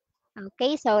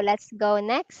 Okey, so let's go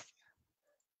next.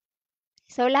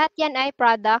 So lahat yan ay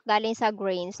product galing sa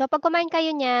grains. So 'pag kumain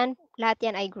kayo niyan, lahat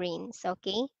yan ay grains,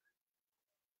 okey?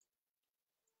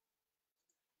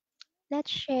 Let's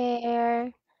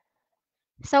share.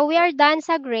 So we are done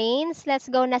sa grains, let's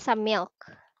go na sa milk.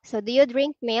 So do you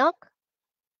drink milk?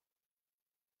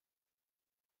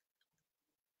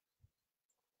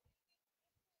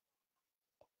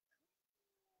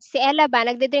 Si Ella ba,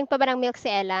 nagde-drink pa ba ng milk si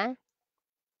Ella?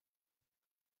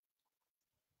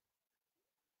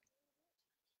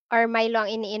 Or Milo ang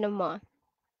iniinom mo?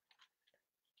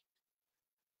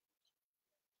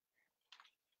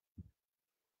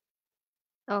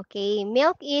 Okay,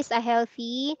 milk is a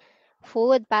healthy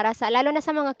food para sa lalo na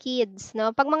sa mga kids,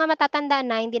 'no? 'Pag mga matatanda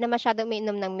na, hindi na masyadong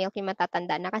umiinom ng milk yung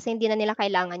matatanda na kasi hindi na nila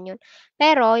kailangan yun.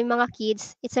 Pero yung mga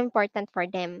kids, it's important for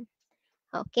them.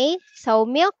 Okay, so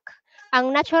milk,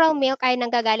 ang natural milk ay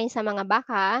nanggagaling sa mga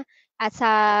baka at sa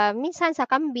minsan sa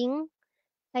kambing,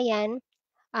 ayan.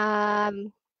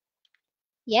 Um,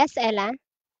 yes, Ella?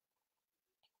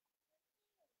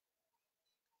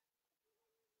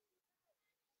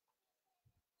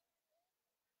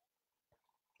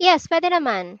 Yes, puwede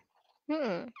naman.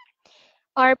 Mm.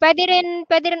 Or puwede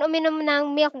rin uminom ng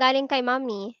milk galing kay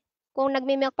mommy, kung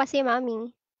nagmi-milk pa si mommy.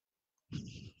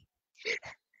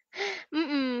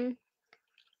 Mm,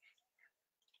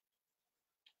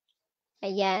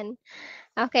 ayan.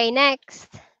 Okay, next.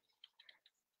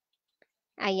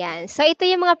 Ayan. So, ito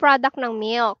yung mga product ng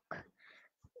milk.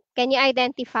 Can you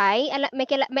identify?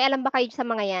 May alam ba kayo sa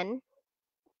mga 'yan?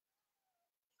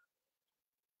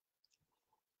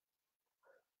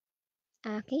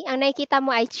 Okay, ang nakikita mo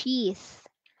ay cheese.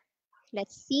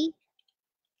 Let's see.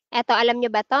 Eto, alam niyo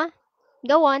ba 'to?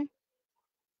 Go on.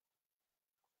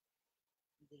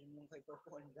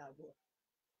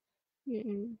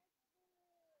 Mm.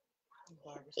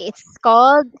 It's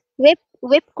called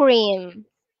whipped cream.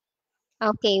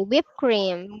 Okay, whipped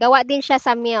cream. Gawa din siya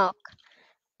sa milk.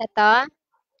 Eto,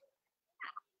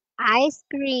 ice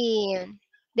cream.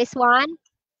 This one,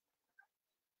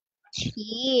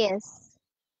 cheese.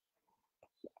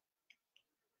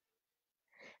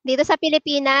 Dito sa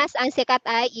Pilipinas, ang sikat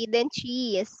ay Eden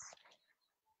cheese.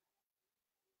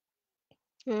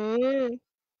 Hmm,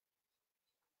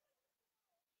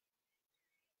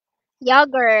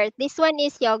 yogurt. This one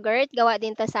is yogurt, gawa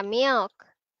din 'to sa milk.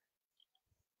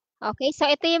 Okay, so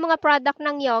ito yung mga product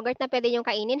ng yogurt na puwede niyong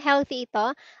kainin, healthy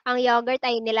ito. Ang yogurt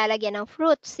ay nilalagyan ng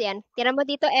fruits, 'yan. Tingnan mo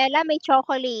dito, Ella, may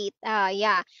chocolate,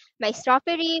 yeah. May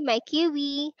strawberry, may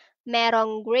kiwi,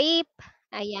 merong grape,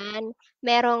 ayan,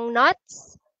 merong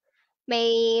nuts,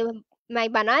 may may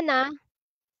banana,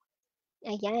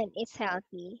 ayan, it's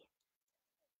healthy.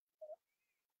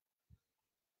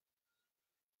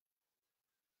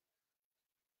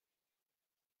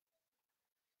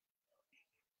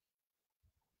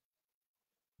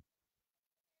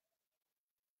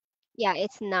 Yeah,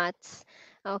 it's nuts.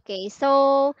 Okay,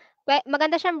 so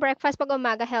maganda siyang breakfast 'pag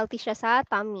umaga, healthy siya sa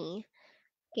tummy.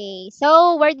 Okay,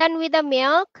 so we're done with the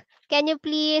milk. Can you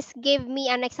please give me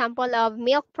an example of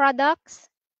milk products?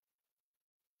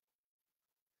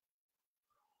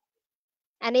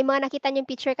 Ano yung mga nakita niyong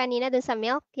picture kanina dun sa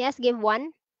milk? Yes, give one.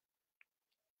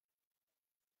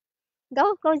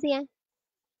 Go, Zia.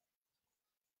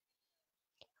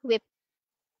 Whip.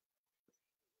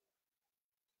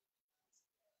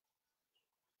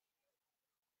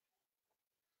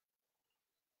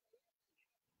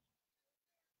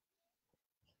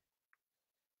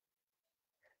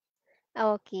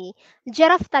 Okay.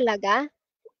 Giraffe talaga?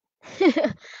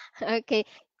 Okay.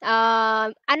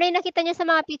 Ano yung nakita niyo sa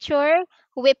mga picture?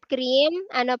 Whipped cream,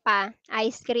 ano pa?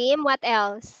 Ice cream, what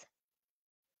else?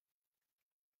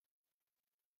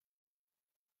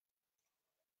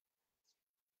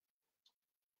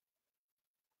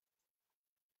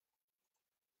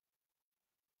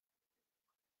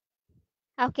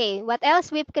 Okay, what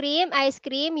else? Whipped cream, ice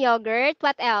cream, yogurt,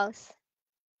 what else?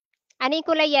 Ano yung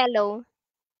kulay yellow?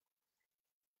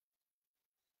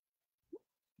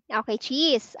 Okay,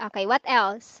 cheese. Okay, what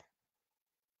else?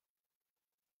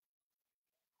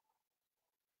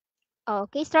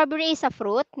 Okay, strawberry is a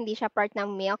fruit, hindi siya part ng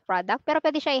milk product, pero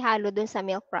puwede siya ihalo dun sa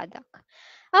milk product.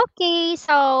 Okay,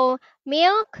 so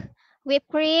milk, whipped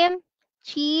cream,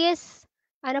 cheese,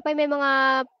 ano pa yung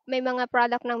may mga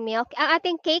product ng milk. Ang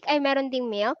ating cake ay meron ding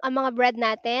milk, ang mga bread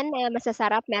natin na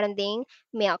masasarap meron ding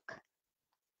milk.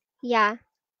 Yeah.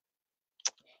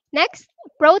 Next,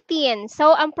 protein.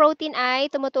 So ang protein ay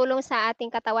tumutulong sa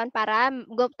ating katawan para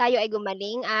tayo ay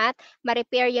gumaling at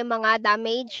ma-repair yung mga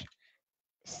damaged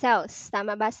cells,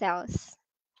 tama ba, cells?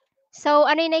 So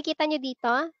ano yung nakikita niyo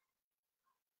dito?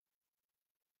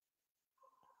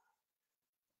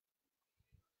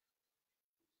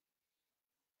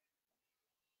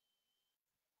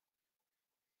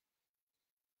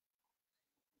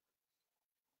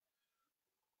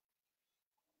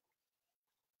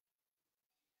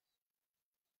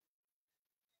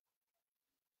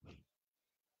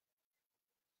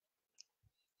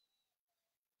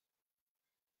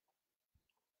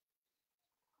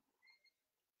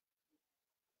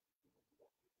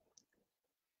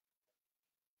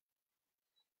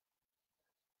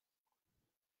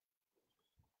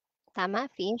 Tama,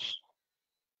 fish.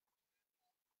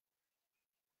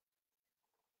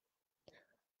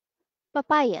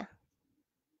 Papaya.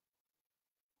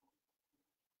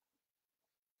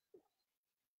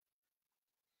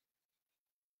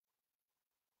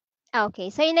 Okay,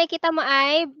 so yung nakikita mo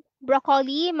ay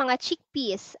broccoli, mga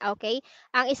chickpeas, okay?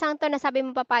 Ang isang 'to na sabi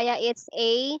mo papaya, it's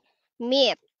a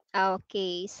meat.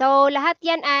 Okay, so lahat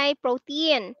 'yan ay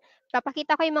protein.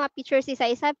 Papakita ko yung mga pictures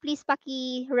isa-isa, please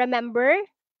paki-remember.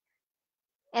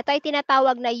 Ito ay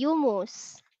tinatawag na hummus.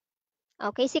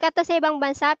 Okay, sikat 'to sa ibang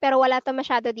bansa pero wala 'to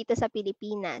masyado dito sa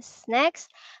Pilipinas. Next,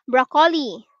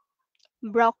 broccoli.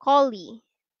 Broccoli.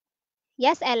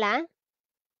 Yes, Ella?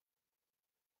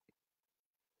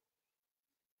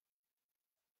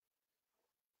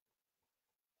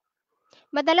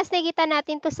 Madalas nakikita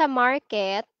natin 'to sa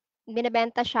market,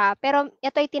 binebenta siya, pero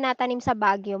ito ay tinatanim sa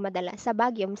Baguio madalas, sa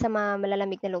Baguio, sa mga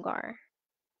malalamig na lugar.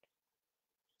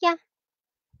 Yeah,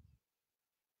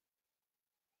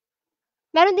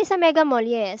 meron din sa Mega Mall,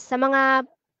 yes, sa mga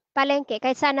palengke,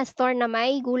 kahit saan na store na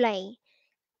may gulay.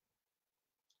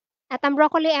 At ang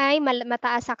broccoli ay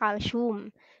mataas sa calcium,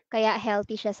 kaya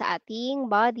healthy siya sa ating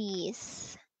bodies.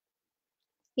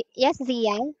 Yes,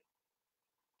 Zia?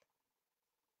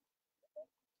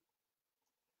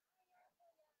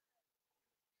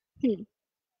 Hmm.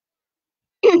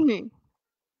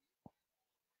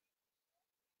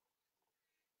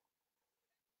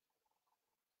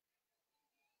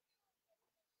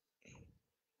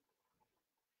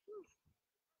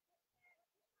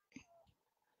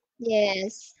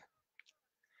 Yes.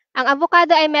 Ang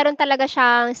avocado ay meron talaga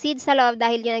siyang seed sa loob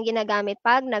dahil yun ang ginagamit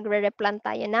 'pag nagre-replant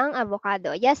tayo ng avocado.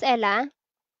 Yes, Ella?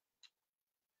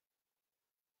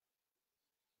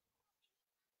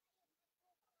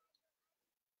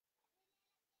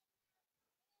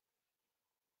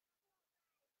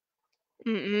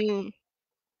 Mm,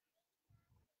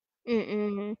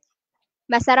 mm.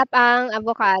 Masarap ang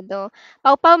avocado.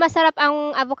 Pawpaw, masarap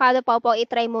ang avocado, pawpaw,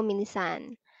 i-try mo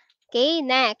minsan. Okay,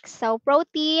 next. So,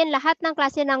 protein, lahat ng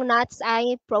klase ng nuts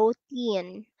ay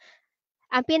protein.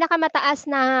 Ang pinakamataas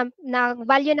na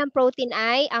value ng protein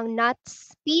ay ang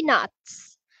nuts,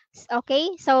 peanuts.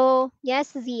 Okay? So,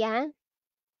 yes, Zia?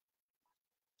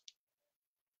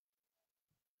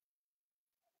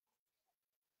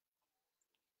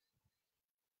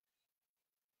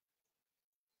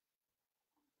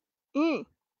 Hmm,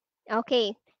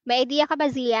 okay. May idea ka ba,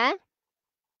 Zia?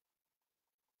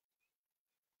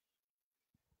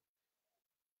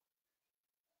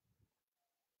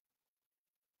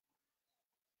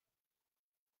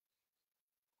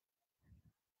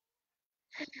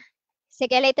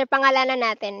 Sige, later pangalanan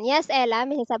natin. Yes, Ella,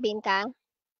 may sasabihin ka?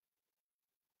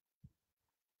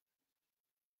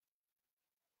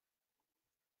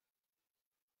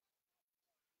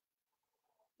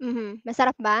 Mhm,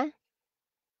 masarap ba?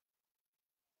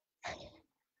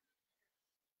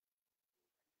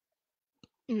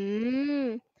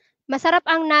 Hmm, masarap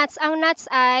ang nuts. Ang nuts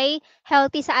ay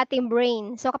healthy sa ating brain.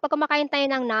 So, kapag kumakain tayo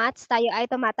ng nuts, tayo ay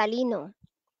tumatalino.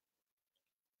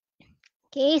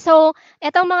 Okay, so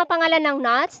etong mga pangalan ng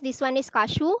nuts, this one is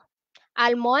cashew,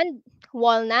 almond,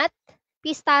 walnut,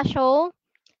 pistachio,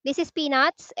 this is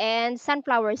peanuts, and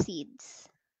sunflower seeds.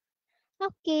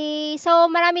 Okay, so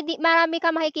marami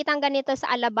kang makikitang ganito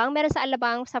sa Alabang, meron sa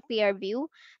Alabang sa Fairview.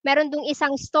 Meron dong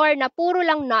isang store na puro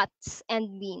lang nuts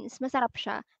and beans, masarap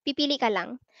siya, pipili ka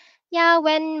lang. Yeah,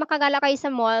 when makagala kayo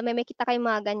sa mall, may makita kayong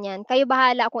mga ganyan, kayo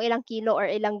bahala kung ilang kilo or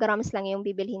ilang grams lang yung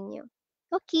bibilhin niyo.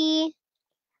 Okay,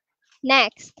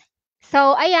 next.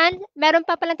 So ayan, meron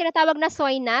pa palang tinatawag na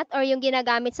soy nut or yung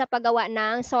ginagamit sa paggawa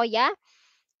ng soya.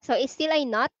 So, it's still ay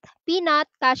nut, peanut,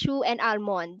 cashew, and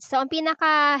almond. So, ang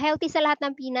pinaka-healthy sa lahat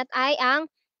ng peanut ay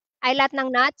lahat ng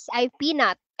nuts ay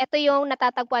peanut. Ito yung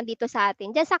natatagpuan dito sa atin.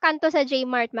 Diyan sa kanto sa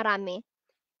J-Mart marami.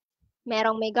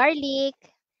 Merong may garlic,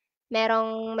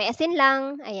 merong may asin lang,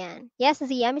 ayan. Yes,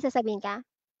 Zia, may sasabihin ka?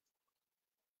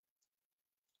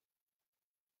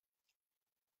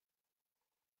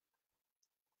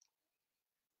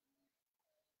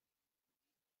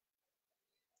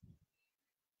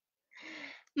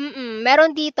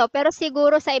 Meron dito pero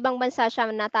siguro sa ibang bansa siya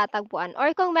natatagpuan or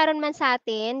kung meron man sa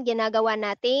atin, ginagawa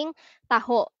nating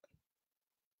taho.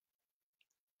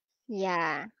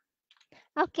 Yeah.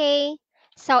 Okay.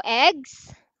 So,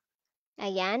 eggs,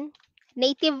 ayan.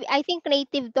 Native, I think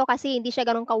native 'to kasi hindi siya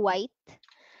gano'n ka-white.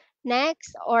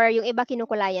 Next, or yung iba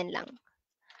kinukulayan lang.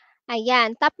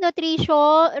 Ayan, top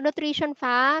nutrition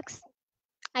facts.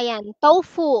 Ayan,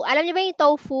 tofu. Alam niyo ba yung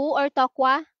tofu or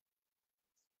tokwa?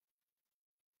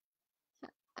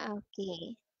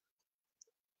 Okay.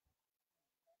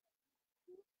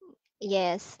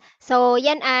 Yes. So,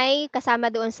 yan ay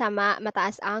kasama doon sa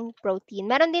mataas ang protein.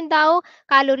 Meron din daw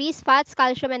calories, fats,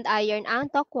 calcium, and iron ang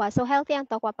tokwa. So, healthy ang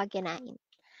tokwa pag kinain.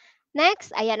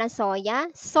 Next, ayan ang soya,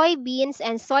 soybeans,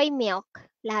 and soy milk.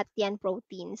 Lahat yan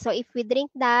protein. So, if we drink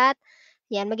that,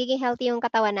 yan, magiging healthy yung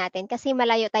katawan natin kasi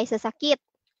malayo tayo sa sakit.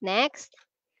 Next,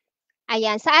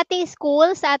 ayan, sa ating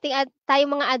school, sa ating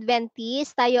tayong mga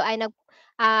Adventist, tayo ay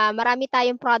marami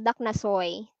tayong product na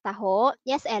soy. Taho.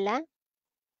 Yes, Ella?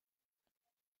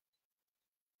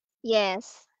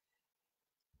 Yes.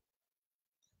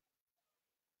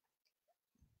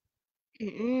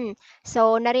 Mm.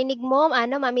 So, narinig mo,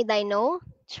 ano, Mami Dino?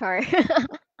 Char.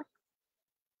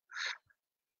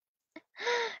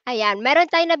 Ayan, meron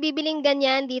tayong nabibiling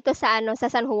ganyan dito sa ano, sa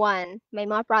San Juan. May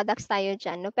mga products tayo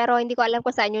diyan, 'no, pero hindi ko alam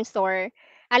kung saan yung store.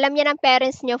 Alam niya ng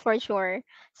parents niyo for sure.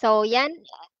 So 'yan,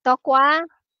 tokwa,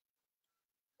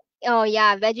 oh,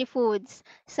 yeah, veggie foods.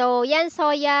 So 'yan,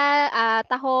 soya,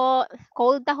 taho,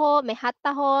 cold taho, may hot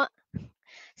taho,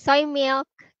 soy milk,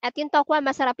 at yung tokwa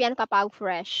masarap 'yan kapag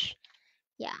fresh.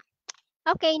 Yeah.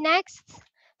 Okay, next.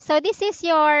 So this is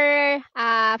your,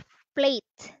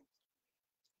 plate.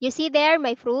 You see there,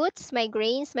 my fruits, my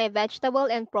grains, my vegetable,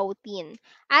 and protein.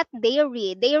 At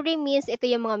dairy. Dairy means ito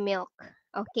yung mga milk.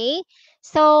 Okay?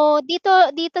 So,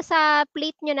 dito sa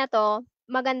plate nyo na to,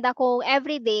 maganda kung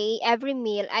every day, every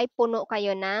meal ay puno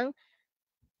kayo ng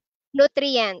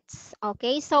nutrients.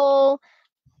 Okay? So,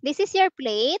 this is your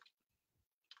plate,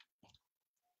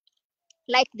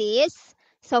 like this.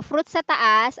 So, fruit sa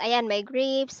taas, ayan, may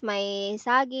grapes, may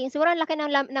saging. Siguro ang laki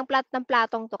ng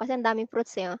platong to kasi ang daming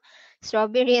fruits eh. Oh.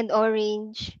 Strawberry and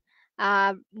orange.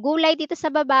 Gulay dito sa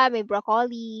baba, may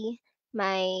broccoli,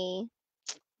 may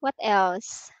what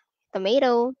else?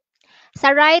 Tomato.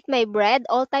 Sa right, may bread,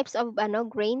 all types of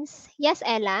grains. Yes,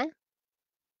 Ella?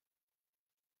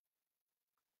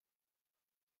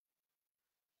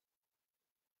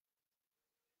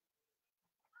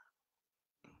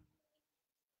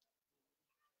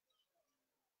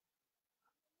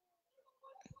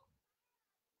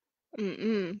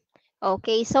 Mm.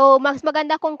 Okay, so mas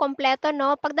maganda kung kompleto 'no.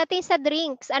 Pagdating sa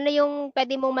drinks, ano yung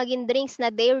puwede mong maging drinks na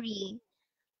dairy?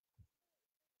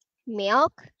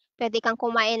 Milk, puwede kang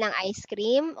kumain ng ice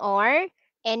cream or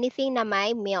anything na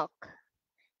may milk.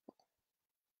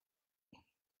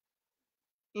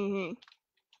 Mhm.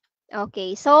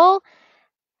 Okay, so,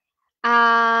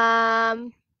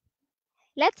 um,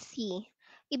 let's see.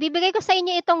 Ibibigay ko sa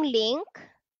inyo itong link,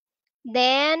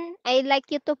 then I'd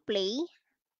like you to play.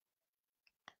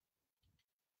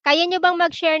 Kaya niyo bang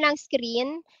mag-share ng screen?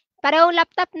 Parehong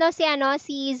laptop 'no,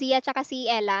 si Zia tsaka si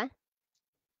Ella,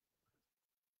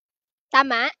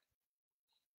 tama?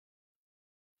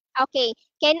 Okay.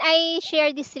 Can I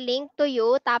share this link to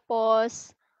you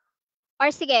tapos or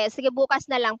sige bukas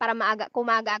na lang para kung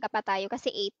maaga-aga pa tayo kasi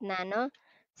 8 na 'no?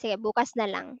 Sige bukas na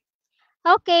lang.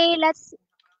 Okay,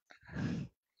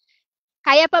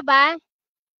 kaya pa ba?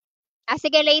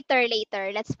 Sige later,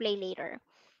 let's play later.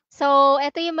 So,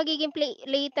 eto yung magiging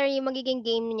later yung magiging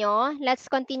game niyo. Let's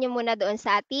continue muna doon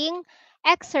sa ating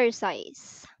exercise.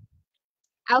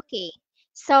 Okay.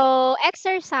 So,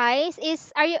 exercise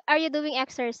is are you doing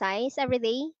exercise every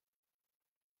day?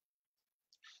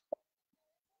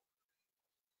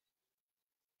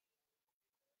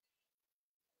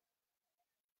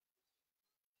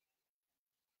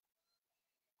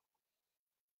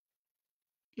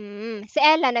 Si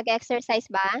Ella nag-exercise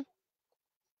ba?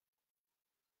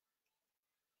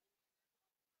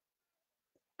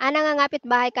 Nangangapit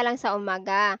bahay ka lang sa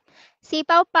umaga. Si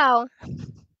Pawpaw,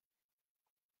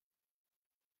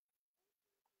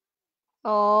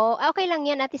 oh, okey lang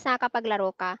 'yan at least nakakapaglaro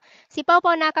ka. Si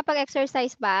Pawpaw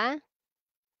nakakapag-exercise ba?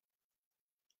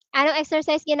 Anong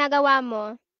exercise ginagawa mo?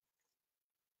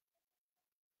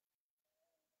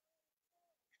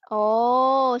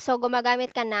 Oh, so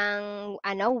gumagamit ka ng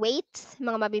weights,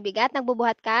 mga mabibigat,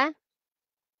 nagbubuhat ka?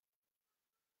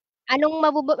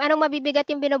 Anong mabibigat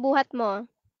yung binubuhat mo?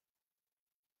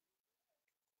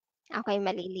 Okey,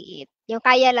 maliliit. Yung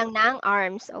kaya lang ng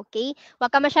arms, okey?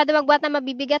 Huwag ka masyadong magbuhat ng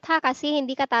mabibigat ha, kasi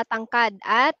hindi ka tatangkad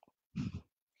at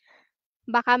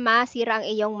baka masira ang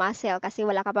iyong muscle kasi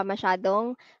wala ka pa masyadong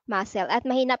muscle at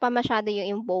mahina pa masyado yung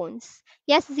iyong bones.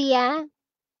 Yes, Zia?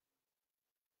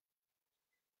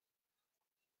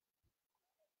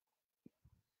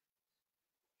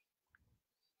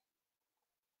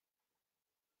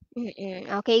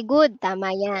 Okey, good, tama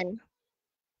 'yan.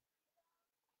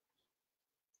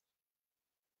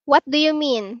 What do you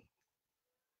mean?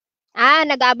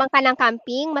 Nag-aabang ka ng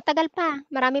camping? Matagal pa,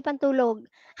 marami pang tulog.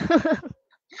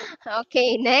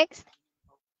 Okey, next.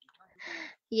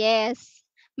 Yes.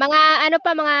 Mga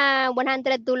mga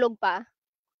 100 tulog pa.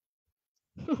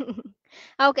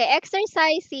 Okey,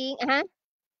 exercising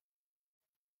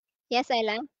yes,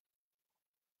 Ella?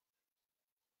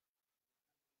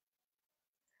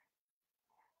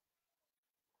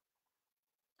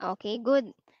 Okey, good.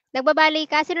 Nagba-ballet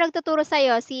ka? Sino nagtuturo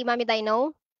sa'yo, si Mommy Dino?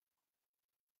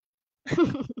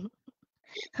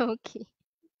 Okey.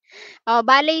 Oh,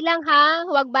 ballet lang ha,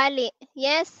 huwag bali.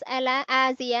 Yes,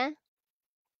 Zia?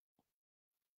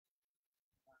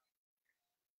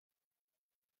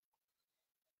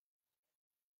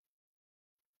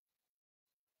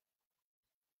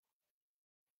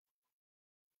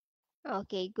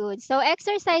 Okay, good. So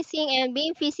exercising and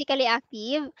being physically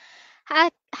active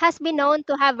has been known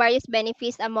to have various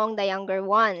benefits among the younger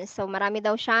ones. So marami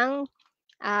daw siyang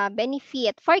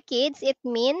benefit. For kids, it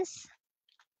means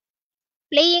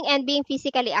playing and being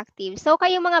physically active. So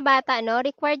kayong mga bata 'no,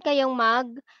 required kayong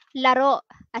maglaro.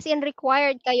 As in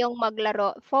required kayong maglaro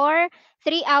for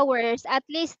 3 hours, at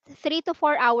least 3 to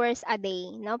 4 hours a day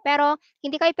 'no. Pero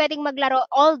hindi kayo puwedeng maglaro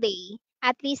all day,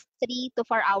 at least 3 to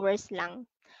 4 hours lang.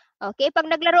 Okay, 'pag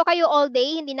naglaro kayo all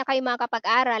day, hindi na kayo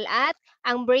makakapag-aral at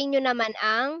ang brain niyo naman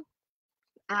ang,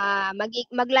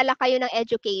 magla kayo ng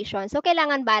education. So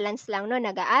kailangan balance lang 'no,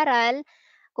 nag-aaral,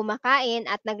 kumakain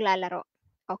at naglalaro.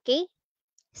 Okay.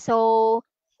 So,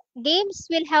 games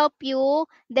will help you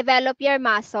develop your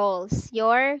muscles,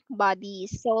 your body.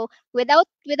 So, without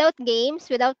games,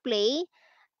 without play,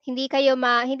 hindi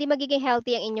magiging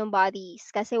healthy ang inyong bodies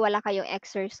kasi wala kayong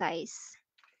exercise.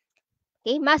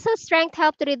 Okay, muscle strength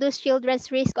help to reduce children's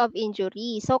risk of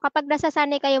injury. So kapag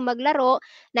nasasanay kayong maglaro,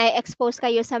 na-expose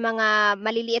kayo sa mga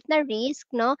maliliit na risk,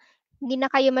 no? Hindi na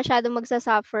kayo masyadong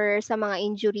magsasuffer sa mga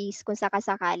injuries kung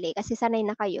sakasakali kasi sanay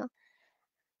na kayo.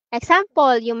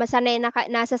 Example, yung nasasanay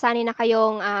na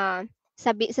kayong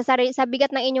sa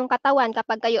bigat ng inyong katawan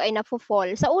kapag kayo ay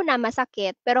nafo-fall. Sa una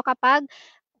masakit, pero kapag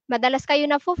madalas kayo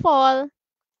nafo-fall,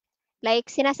 like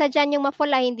sinasadya niyong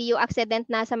ma-fall hindi yung accident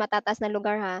na sa matataas na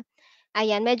lugar ha.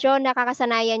 Ayan, medyo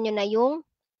nakakasanayan niyo na yung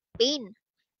pain.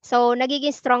 So,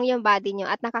 nagiging strong yung body niyo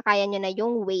at nakakaya niyo na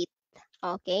yung weight.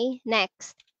 Okay,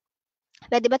 next.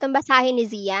 Puwede ba 'tong basahin ni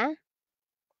Zia?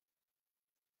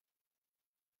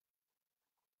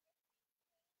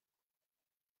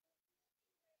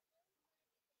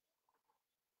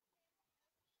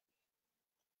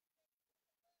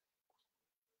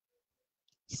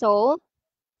 So,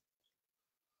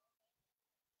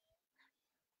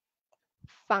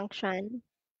 function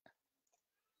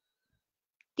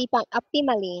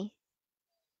optimally.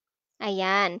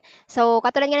 Ayan. So,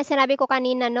 katulad nga ng sinabi ko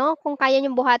kanina 'no, kung kaya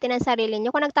niyong buhatin ang sarili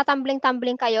niyo, kung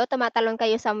nagtatumbling-tumbling kayo, tumatalon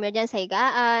kayo somewhere diyan sa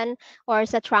higaan or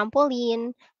sa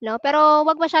trampoline 'no, pero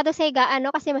 'wag masyado sa higaan 'no,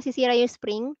 kasi masisira yung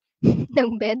spring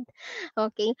ng bed,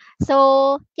 okey.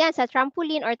 So, 'yan sa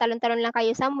trampoline or talon-talon lang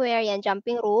kayo somewhere, 'yan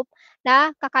jumping rope,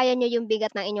 na kakaya niyo yung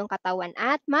bigat ng inyong katawan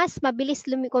at mas mabilis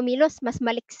kumilos, mas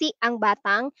maliksi ang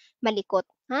batang malikot,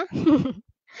 ha?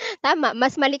 Tama,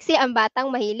 mas maliksi ang batang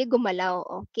mahilig gumalaw,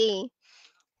 okey.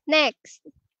 Next,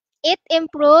 it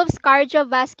improves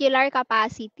cardiovascular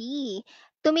capacity.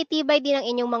 Tumitibay din ang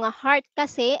inyong mga heart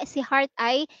kasi si heart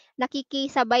ay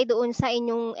nakikisabay doon sa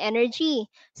inyong energy.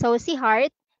 So, si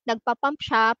heart, pump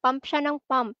siya ng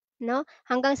pump, no?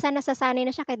 Hanggang sa nasasanay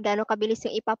na siya kahit gaano kabilis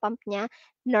yung ipapump niya,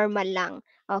 normal lang.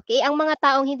 Okay? Ang mga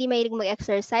taong hindi mahilig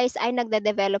mag-exercise ay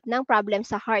nagde-develop ng problem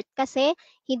sa heart kasi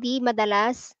hindi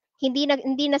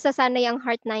nasasanay ang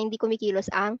heart na hindi kumikilos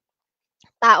ang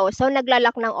tao. So,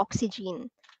 naglalak ng oxygen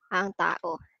ang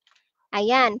tao.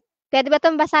 Ayan. Puwede ba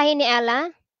 'tong basahin ni Ella?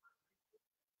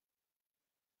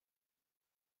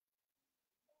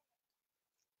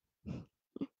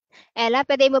 Ella,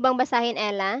 puwede mo bang basahin,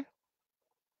 Ella?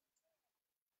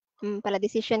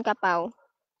 Pala-desisyon ka, Pau.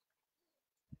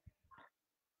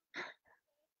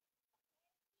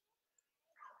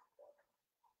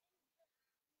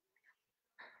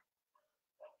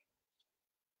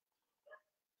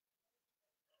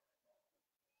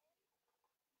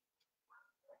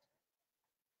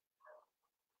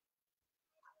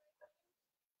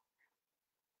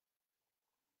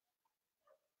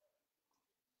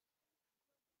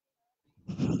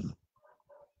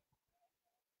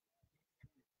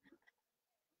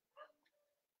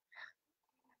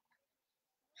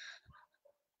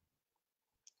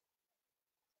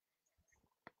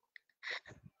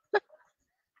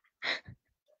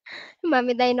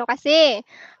 Mami Dino kasi.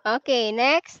 Okay,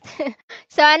 next.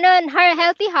 So ano,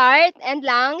 healthy heart and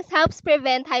lungs helps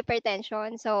prevent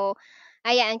hypertension. So,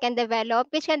 ayan,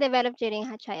 which can develop during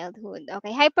childhood.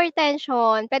 Okay,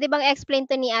 hypertension. Puwede bang explain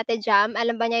 'to ni Ate Jam?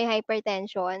 Alam ba niya yung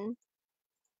hypertension?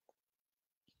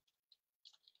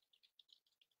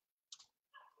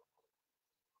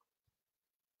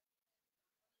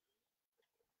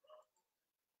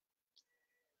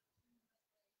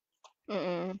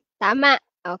 Tama.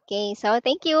 Okay. So,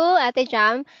 thank you, Ate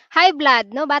Jam. High blood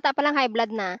 'no, bata pa lang high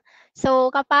blood na. So,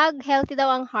 kapag healthy daw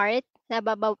ang heart,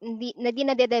 hindi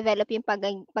nade-develop yung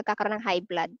pagkakaroon ng high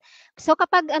blood. So,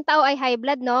 kapag ang tao ay high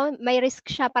blood 'no, may risk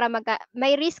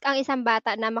ang isang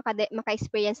bata na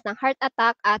maka-experience ng heart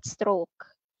attack at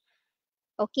stroke.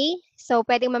 Okay. So,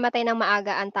 puwedeng mamatay ng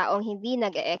maaga ang taong hindi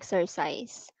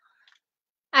nag-e-exercise.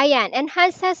 Ayan,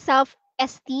 enhances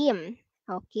self-esteem.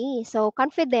 Okay. So,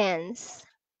 confidence.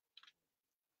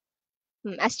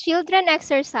 As children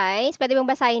exercise, puwede bang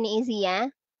basahin ni Izzy, ah?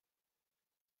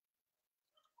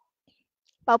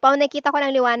 Pawpaw, nakikita ko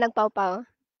ng liwanag, Pawpaw.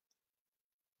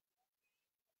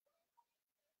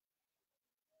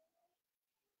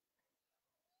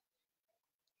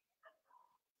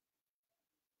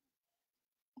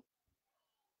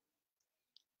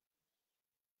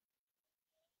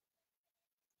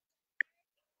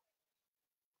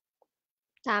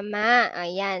 Tama,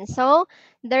 ayan. So,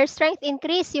 their strength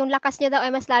increase, yung lakas niyo daw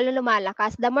ay mas lalo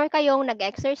lumalakas. The more kayong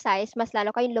nag-exercise, mas lalo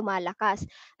kayong lumalakas.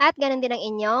 At gano'n din ang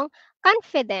inyong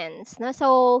confidence, 'no?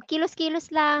 So,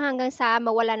 kilos-kilos lang hanggang sa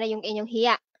mawala na yung inyong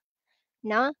hiya,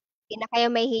 'no? Hindi na kayo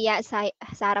mahihiya sa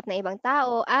harap ng ibang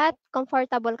tao at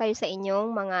comfortable kayo sa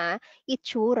inyong mga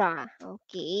itsura.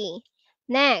 Okay.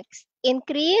 Next,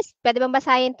 increase, puwede bang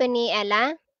basahin 'to ni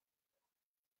Ella?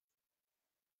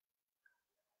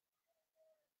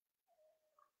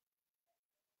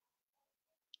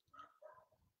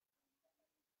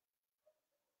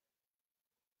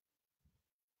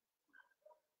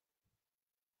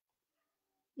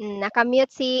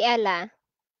 Naka-mute si Ella.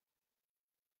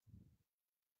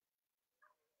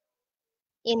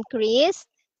 Increased.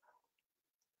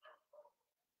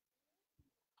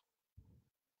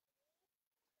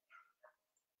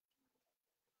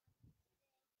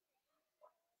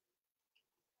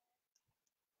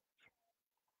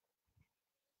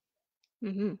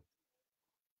 Mhm.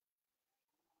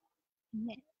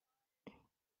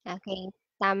 Okay,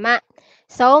 tama.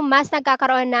 So, mas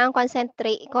nagkakaroon ng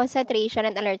concentration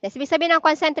and alertness. Ibig sabihin ng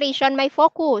concentration, may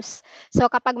focus. So,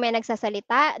 kapag may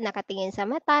nagsasalita, nakatingin sa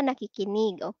mata,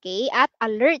 nakikinig, okay? At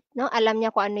alert, no? Alam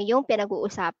niya kung ano yung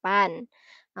pinag-uusapan.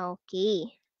 Okay.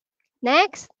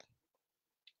 Next.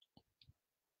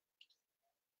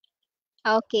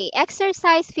 Okay,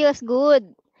 exercise feels good.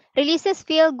 Releases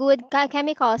feel good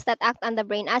chemicals that act on the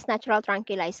brain as natural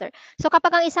tranquilizer. So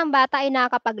kapag ang isang bata ay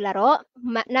nakakapaglaro,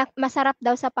 masarap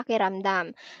daw sa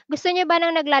pakiramdam. Gusto niyo ba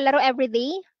ng naglalaro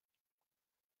everyday?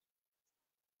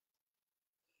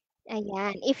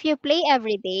 Ayan. If you play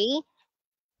everyday,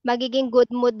 magiging good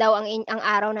mood daw ang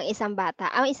araw ng isang bata.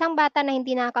 Ang isang bata na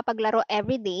hindi nakakapaglaro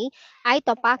everyday ay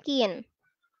topakin,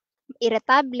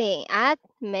 irritable, at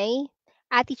may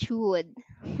attitude.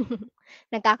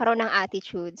 Nagkakaroon ng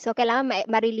attitude. So, kailangan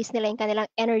ma-release nila yung kanilang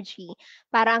energy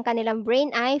para ang kanilang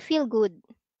brain ay feel good.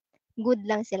 Good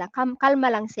lang sila. Kalma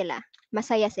lang sila.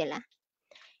 Masaya sila.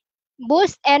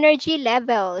 Boost energy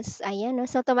levels. Ayan, no?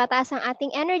 So, tumataas ang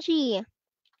ating energy.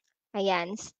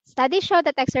 Ayan. Studies show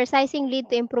that exercising lead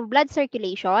to improved blood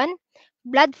circulation,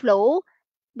 blood flow,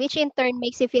 which in turn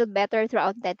makes you feel better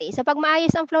throughout the day. So, pag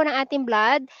maayos ang flow ng ating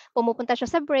blood, pumupunta siya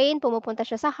sa brain, pumupunta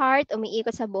siya sa heart,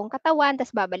 umiikot sa buong katawan,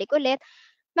 tas babalik ulit,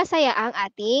 masaya ang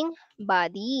ating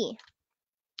body.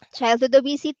 Childhood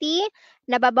obesity,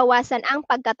 nababawasan ang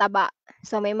pagkataba.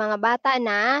 So, may mga bata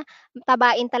na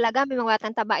tabain talaga, may mga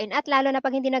batang tabain. At lalo na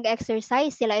pag hindi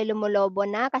nag-exercise, sila ay lumulobo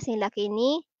na kasi laki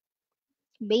ni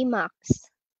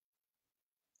Baymax.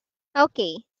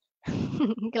 Okay.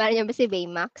 Kilala niyo ba si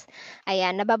Baymax?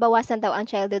 Ayan, nababawasan daw ang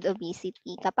childhood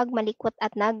obesity kapag malikot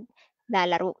at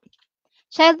naglalaro.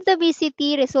 Childhood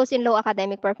obesity results in low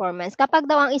academic performance. Kapag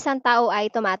daw ang isang tao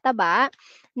ay tumataba,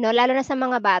 no, lalo na sa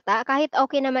mga bata, kahit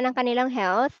okay naman ang kanilang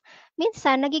health,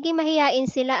 minsan nagiging mahiyain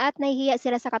sila at nahihiya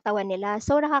sila sa katawan nila.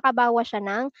 So, nakakabawa siya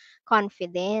ng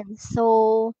confidence.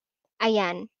 So,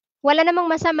 ayan. Wala namang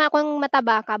masama kung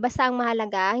mataba ka, basta ang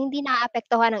mahalaga, hindi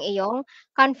naaapektuhan ang iyong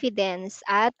confidence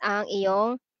at ang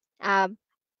iyong ah,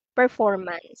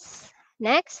 performance.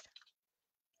 Next.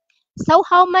 So,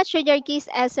 how much should your kids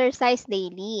exercise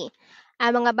daily?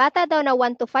 Ang mga bata daw na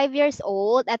 1 to 5 years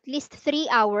old, at least 3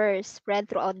 hours spread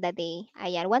throughout the day.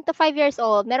 Ayan, 1 to 5 years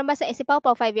old. Meron ba sa si Pau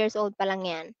 5 years old pa lang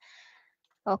yan.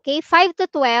 Okay, 5 to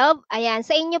 12. Ayan,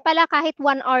 sa inyo pala kahit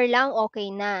 1 hour lang, okay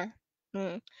na.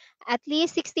 At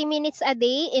least 60 minutes a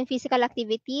day in physical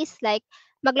activities like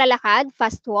maglalakad,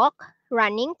 fast walk,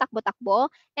 running, takbo-takbo,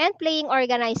 and playing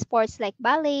organized sports like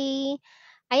ballet.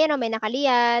 Ayan o, may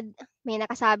nakaliyad, may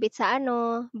nakasabit sa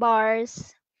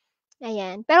bars.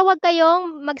 Ayan. Pero wag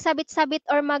kayong magsabit-sabit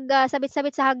or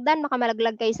sabit-sabit sa hagdan, baka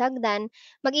malaglag kayo sa hagdan.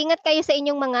 Mag-ingat kayo sa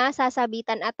inyong mga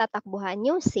sasabitan at tatakbuhan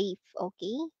yung safe,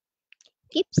 okay?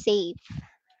 Keep safe.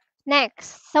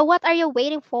 Next, so what are you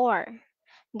waiting for?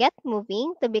 Get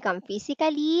moving to become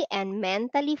physically and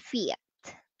mentally fit.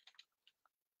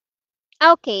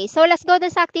 Okay, so let's go dun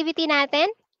sa activity natin.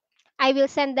 I will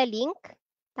send the link.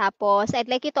 Tapos, I'd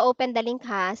like you to open the link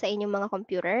ha sa inyong mga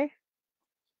computer.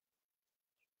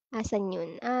 Asan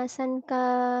yun? Asan ka?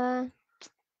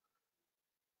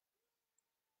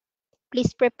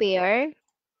 Please prepare.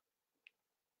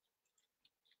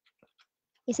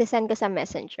 Isasend ko sa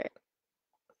messenger.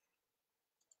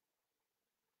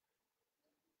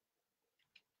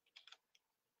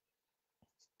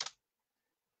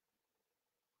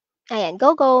 Ayan,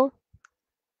 go.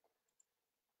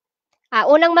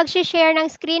 Unang mag-share ng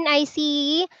screen ay si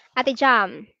Ate Jam.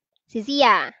 Si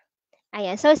Zia.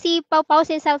 Ayan. So, si Pau,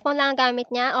 si cellphone lang ang gamit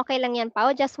niya. Okay lang yan, Pau.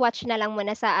 Just watch na lang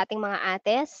muna sa ating mga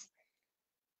ates.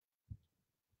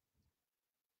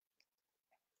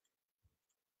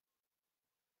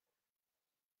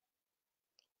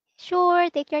 Sure,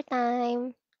 take your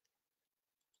time.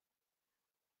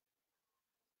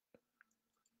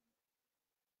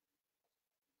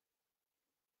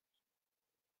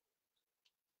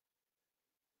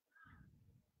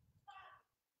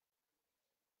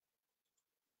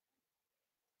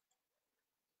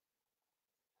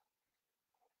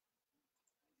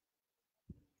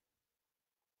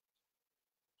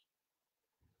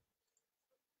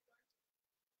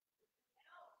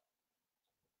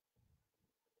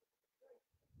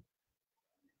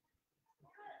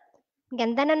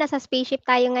 Ganda na, nasa spaceship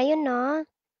tayo ngayon, no?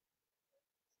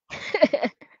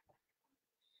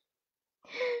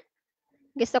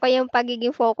 Gusto ko yung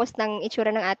pagiging focus ng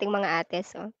itsura ng ating mga ate,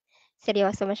 so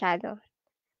seryoso masyado.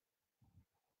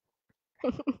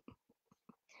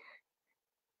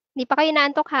 'Di pa kayo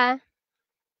inaantok, ha?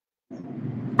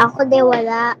 Ako din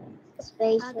wala.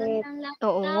 Spaceship.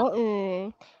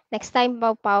 Oo, Next time,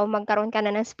 Pawpaw, magkaroon ka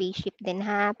na ng spaceship din,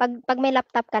 ha? 'Pag may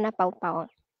laptop ka na, Pawpaw.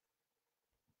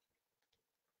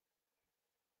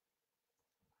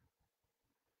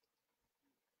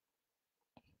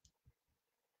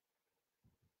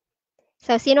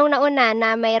 So, sinong nauna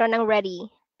na mayroon ng ready?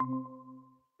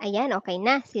 Ayan, okay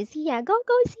na. Si Zia. Go,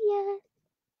 go, Zia!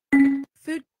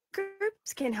 Food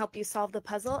groups can help you solve the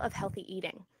puzzle of healthy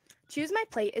eating. Choose My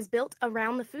Plate is built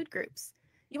around the food groups.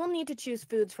 You will need to choose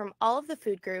foods from all of the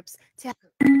food groups to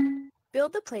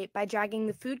build the plate by dragging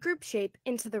the food group shape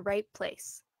into the right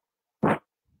place.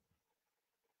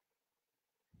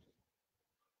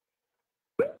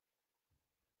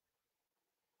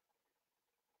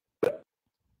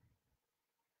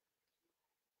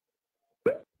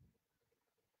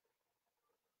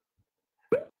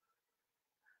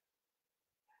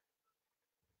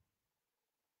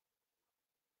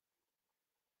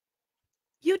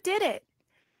 You did it!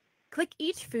 Click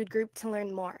each food group to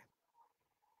learn more.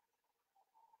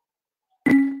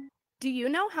 Do you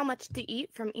know how much to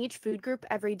eat from each food group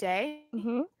every day?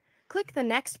 Mhm. Click the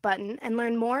next button and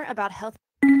learn more about health.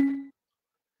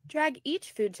 Drag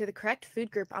each food to the correct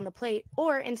food group on the plate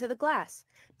or into the glass.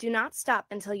 Do not stop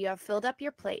until you have filled up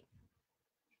your plate.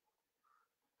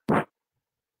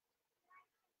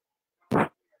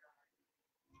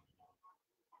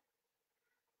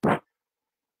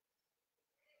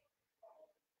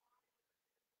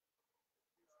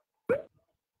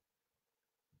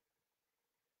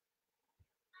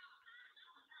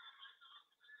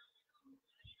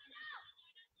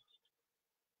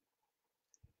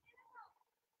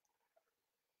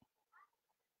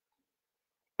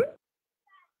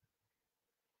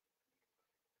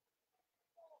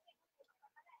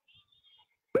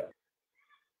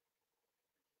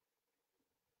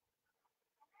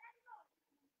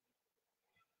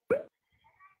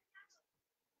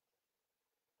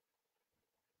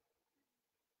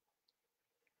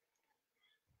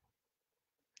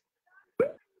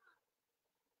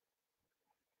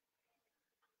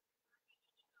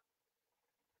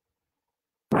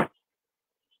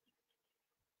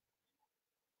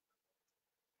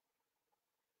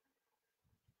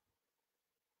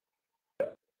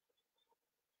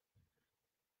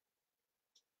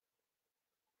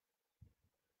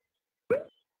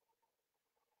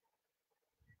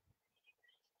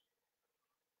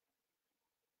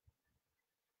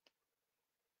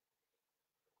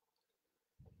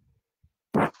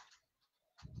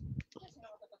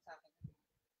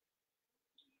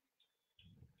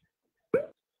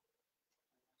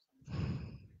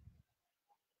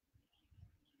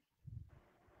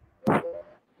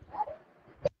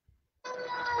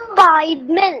 Five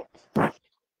minutes.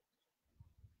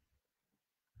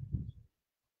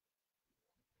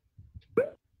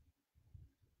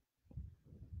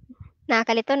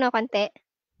 Nakakalito 'no, konti?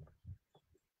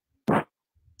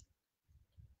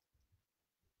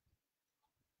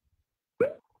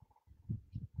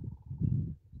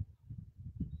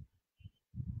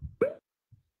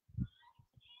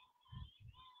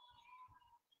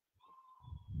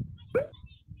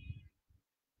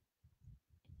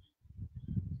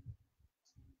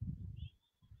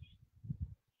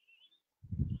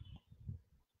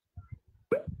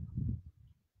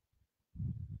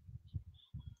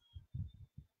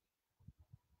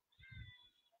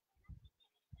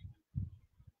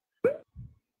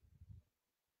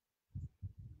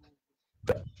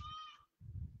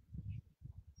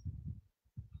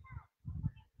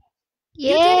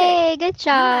 You did it! Yay! Good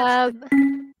You matched job!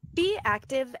 Be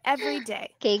active every day.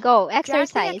 Okay, go. Drag the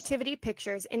Exercise. activity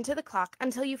pictures into the clock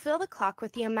until you fill the clock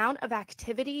with the amount of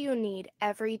activity you need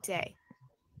every day.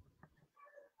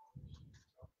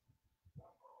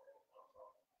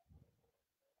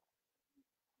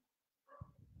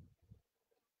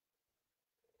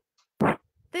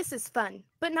 This is fun,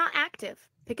 but not active.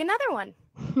 Pick another one.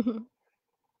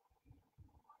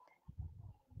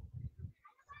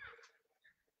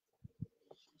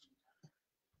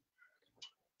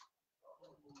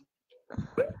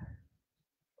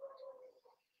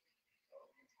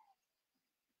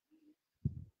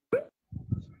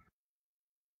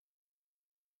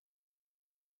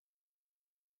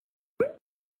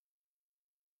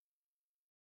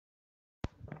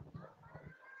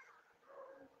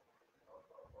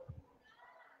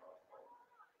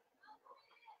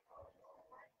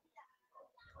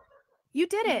 You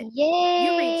did it! Yay!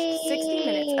 You reached 60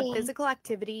 minutes of physical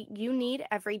activity you need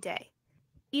every day.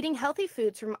 Eating healthy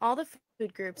foods from all the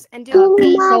food groups and doing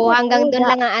Okay, so hanggang doon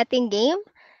lang ang ating game.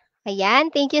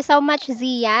 Ayan, thank you so much,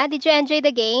 Zia. Did you enjoy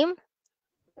the game?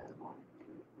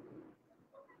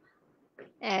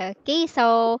 Okay,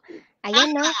 so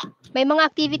ayan, no? May mga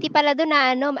activity pala doon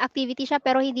na activity siya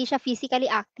pero hindi siya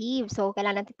physically active. So,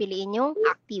 kailangan natin piliin yung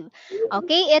active.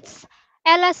 Okay, it's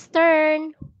Ella's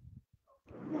turn.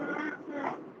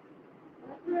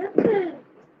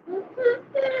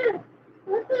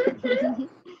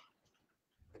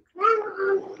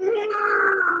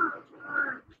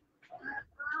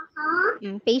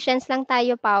 Patience lang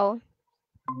tayo, Pao.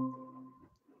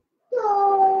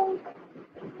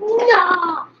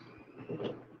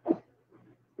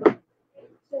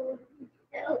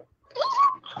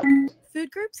 Food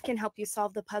groups can help you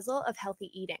solve the puzzle of healthy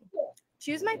eating.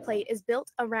 Choose My Plate is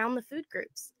built around the food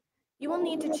groups. You will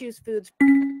need to choose foods.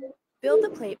 Build the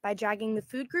plate by dragging the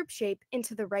food group shape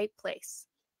into the right place.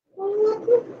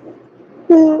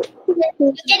 You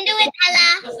can do it,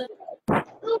 Ella.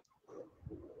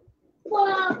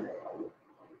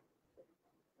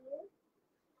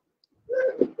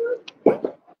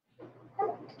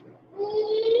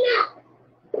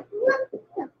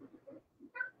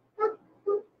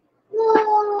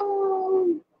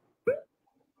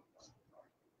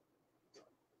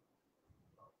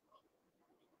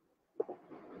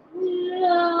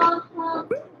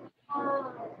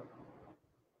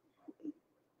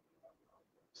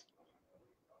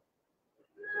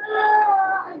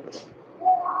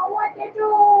 What to do?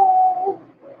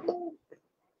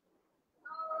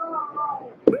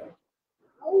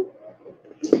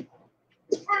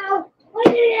 Ow!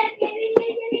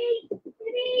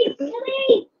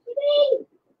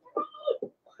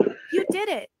 You did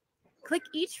it! Click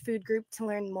each food group to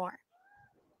learn more.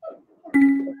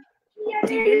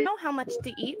 Do you know how much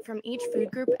to eat from each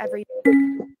food group every day?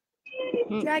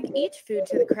 Drag each food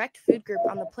to the correct food group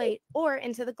on the plate or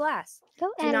into the glass.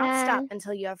 Go, Do not Ella. stop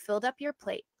until you have filled up your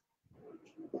plate.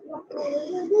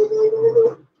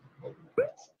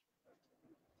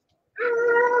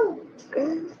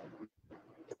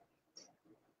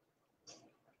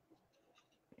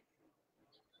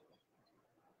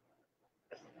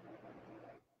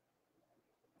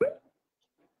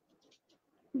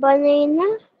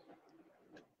 Banana.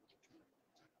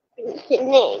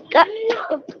 Sineka.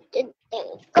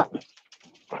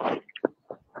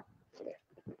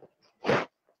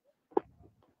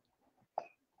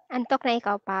 Antok na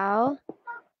ikaw, Pao?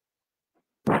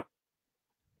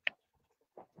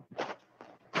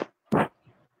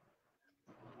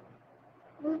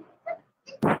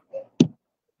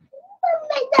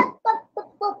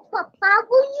 How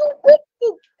will you get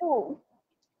it to?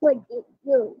 What did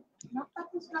you?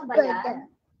 Nakatapos na ba yan?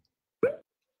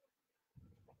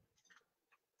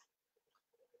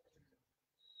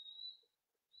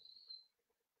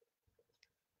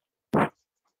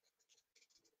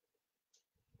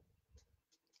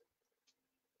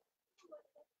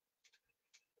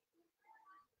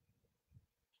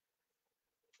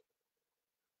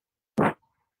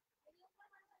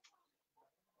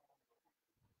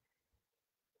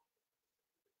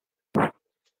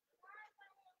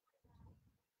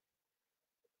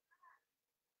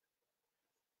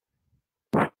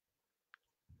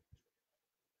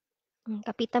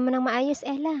 Kapitan mo ng maayos,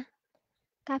 Ella.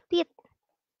 Kapit.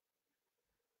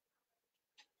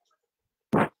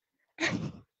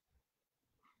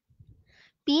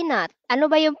 Peanut. Ano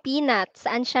ba yung peanut?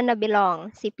 Saan siya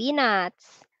na-belong? Si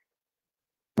Peanuts.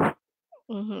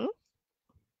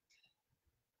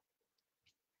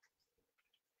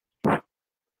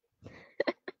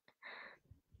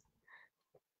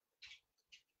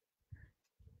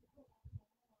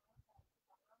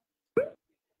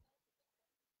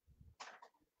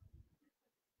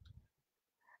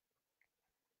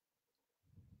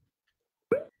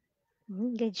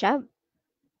 Good job.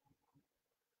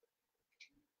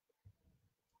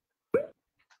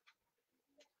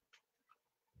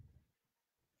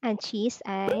 Ang cheese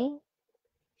ay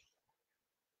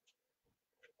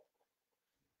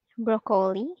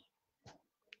broccoli.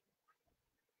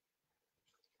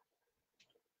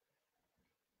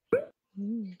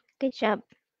 Good job.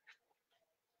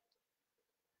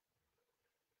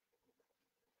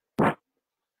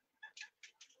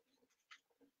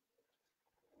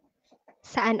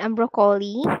 Saan ang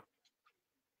broccoli?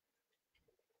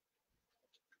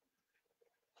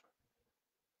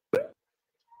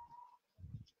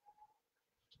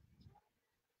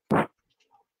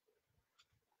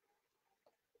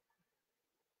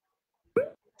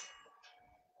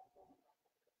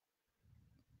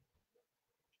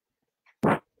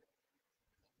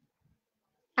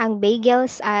 Ang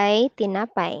bagels ay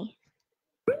tinapay.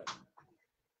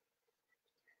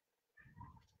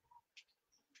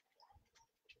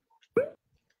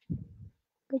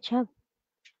 Good job.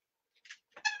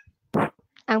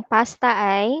 Ang pasta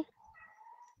ay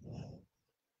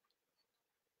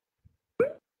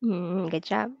good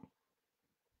job.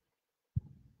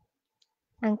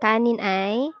 Ang kanin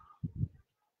ay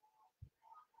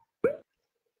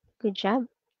good job.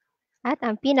 At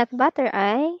ang peanut butter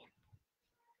ay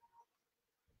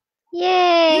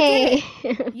yay!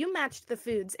 You matched the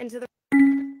foods into the.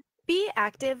 Be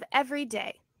active every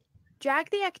day.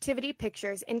 Drag the activity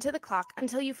pictures into the clock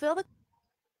until you fill the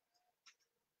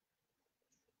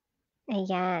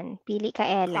Ayan, pili ka,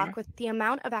 Ella. clock with the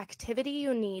amount of activity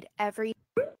you need every.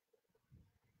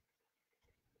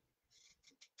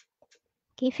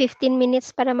 Okay, 15 minutes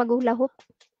para mag-hula hoop.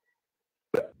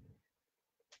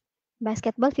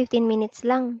 Basketball, 15 minutes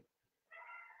lang.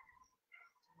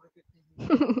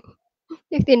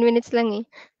 15 minutes lang eh.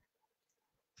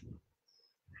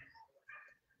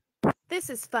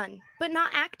 This is fun, but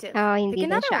not active. Oh, hindi Pick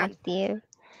na another siya one. active.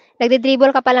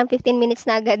 Nagde-dribble ka pa lang 15 minutes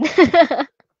na agad.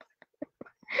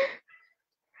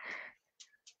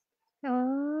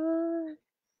 Oh.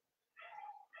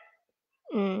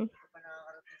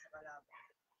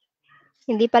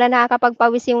 Hindi pala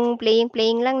nakakapagpawis yung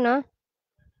playing lang, no?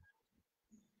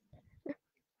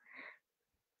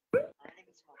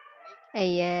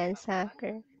 Ayan,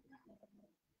 soccer.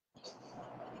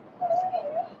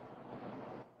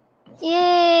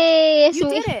 Yay! You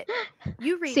did it.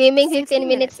 You reached Swimming 60 15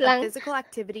 minutes of lang. physical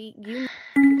activity you.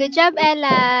 Good job,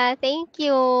 Ella. Thank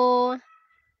you.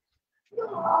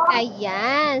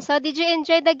 Ayan. So, did you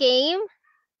enjoy the game?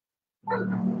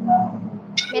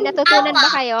 May natutunan ba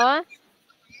kayo?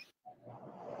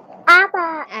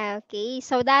 Apa. Okay.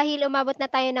 So, dahil umabot na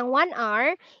tayo ng 1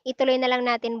 hour, ituloy na lang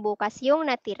natin bukas yung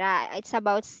natira. It's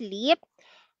about sleep,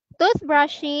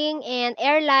 toothbrushing, and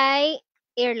air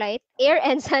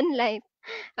and sunlight.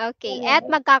 Okay. At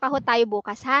magkakahot tayo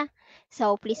bukas, ha?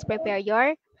 So, please prepare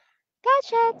your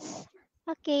gadgets.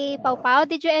 Okay. Pau-Pau,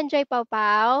 did you enjoy,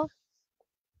 Pau-Pau?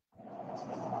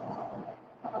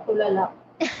 Nakatulala.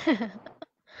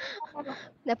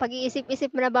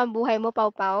 Napag-iisip-isip mo na ba ang buhay mo,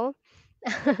 Pau-Pau?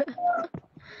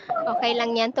 Okay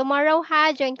lang yan. Tomorrow,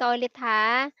 ha? Join ka ulit,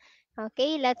 ha?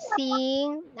 Okay, let's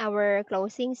sing our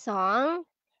closing song.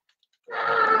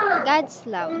 God's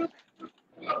Love.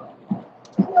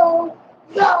 No.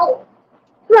 No.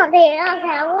 What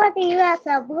is that?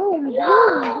 Boom,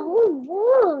 boom, boom,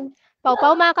 boom.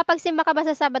 Pau-Pau, makakapagsimba ka ba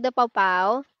sa Sabado,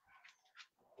 Pau-Pau?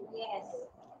 Yes.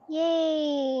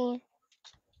 Yay!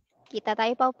 Kita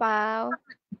tayo, Pau-Pau.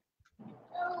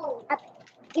 At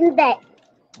hindi.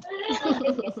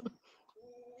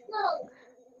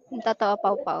 Totoo,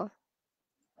 Pau-Pau.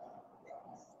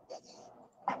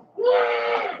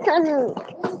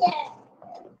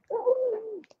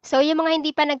 So, yung mga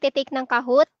hindi pa nagte-take ng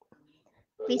Kahoot,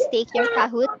 please take your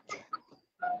Kahoot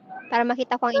para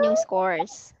makita ko ang inyong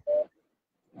scores.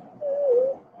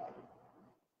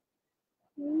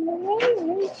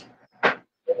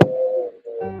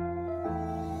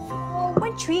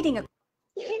 When treating a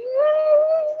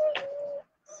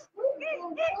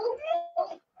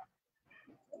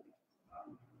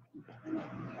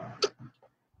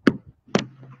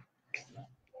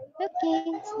Okay,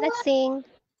 let's sing.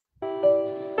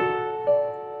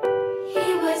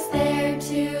 He was there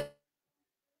to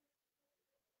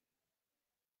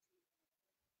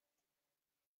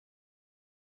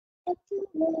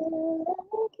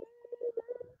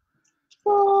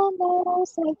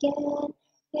Follows again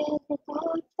with the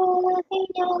thoughtful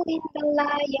angel in the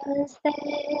lion's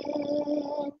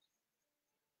den.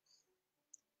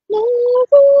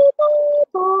 Every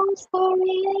Bible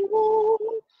story I read,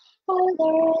 I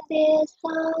learned this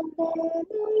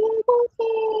unbelievable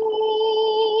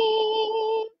thing,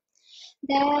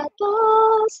 that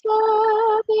God's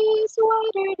love is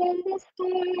wider than the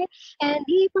sky and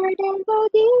deeper than the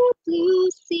deep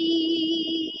blue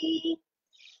sea.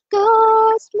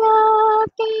 God's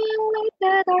love can light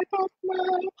the darkest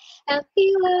night and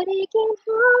fill an aching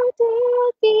heart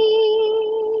with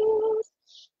peace.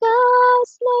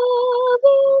 God's love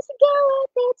is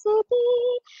guaranteed to be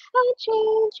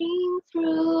unchanging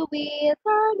through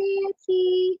eternity.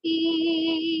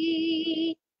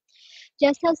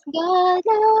 Just as God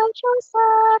loved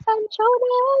Joseph and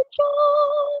Jonah and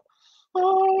John,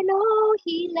 I know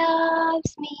He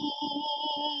loves me.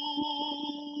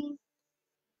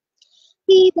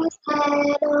 He was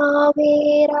Hannah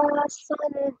with a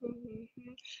son.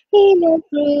 He meant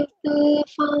proof to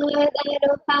find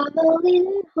idle family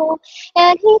at home,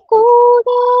 and he cooled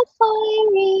the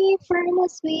fiery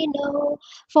furnace we know.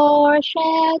 For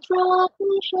Shadrach,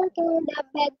 Meshach, and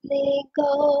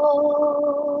Abednego.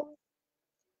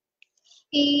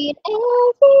 In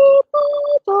every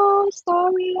Bible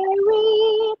story I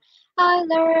read, I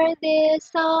learned this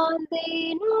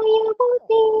someday now you will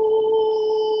think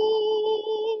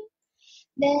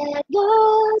that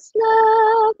God's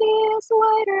love is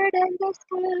wider than the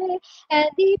sky and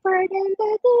deeper than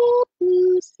the deep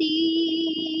blue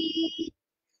sea.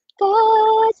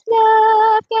 God's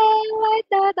love can light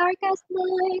the darkest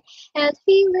night and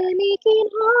fill an aching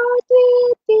heart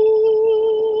with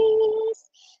peace.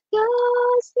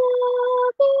 God's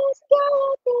love is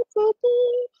guaranteed to be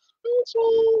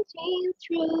unchanging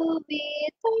through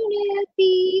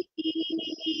eternity.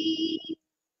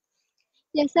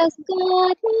 Just as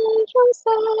God loved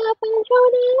Joseph and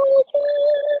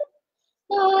Jonathan,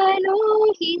 I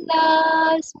know He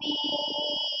loves me.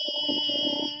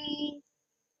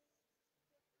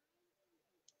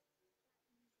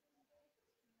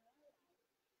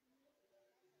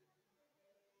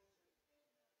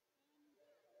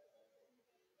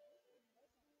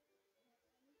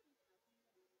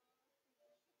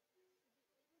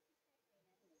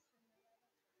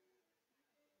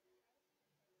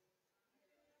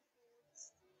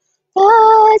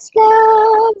 God's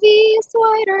love is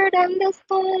wider than the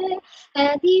sky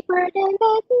and deeper than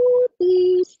the deep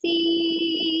blue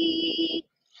sea.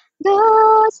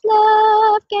 God's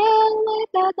love can light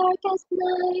the darkest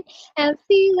night and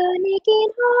fill an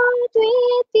aching heart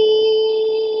with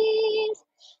peace.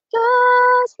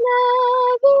 God's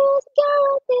love is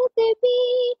guaranteed to be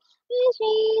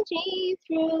unchanging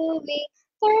through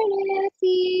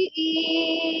eternity.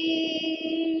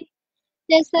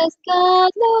 Just as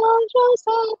God loved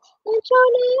Joseph and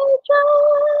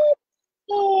Jonathan,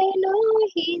 I know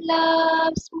He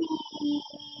loves me.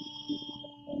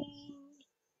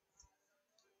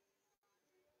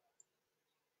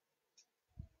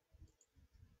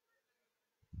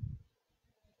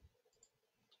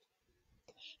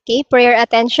 Okay, prayer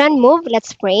attention, move,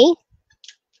 let's pray.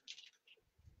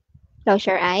 Close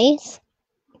your eyes.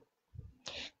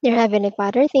 Dear Heavenly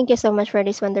Father, thank you so much for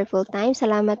this wonderful time.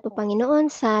 Salamat po, Panginoon,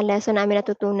 sa lesson namin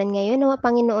natutunan ngayon. Nawa,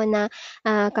 Panginoon, na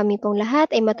kami pong lahat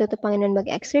ay matuto, Panginoon,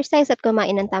 mag-exercise at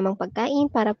kumain ng tamang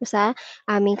pagkain para po sa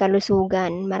aming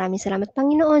kalusugan. Maraming salamat,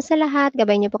 Panginoon, sa lahat.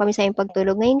 Gabayan niyo po kami sa iyong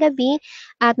pagtulog ngayong gabi.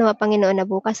 At nawa, Panginoon, na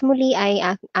bukas muli ay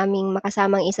aming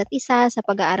makasamang isa't isa sa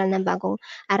pag-aaral ng bagong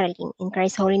aralin. In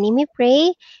Christ's holy name we pray.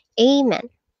 Amen.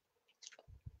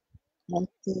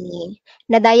 Okay.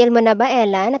 Na-dial mo na ba,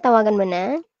 Ella? Natawagan mo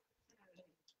na?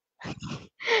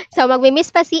 So,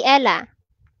 magmi-miss pa si Ella.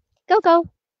 Go, go.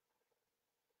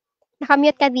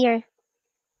 Nakamute ka, dear.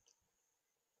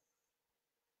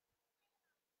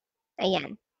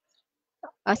 Ayan.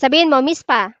 O, sabihin mo, miss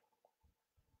pa.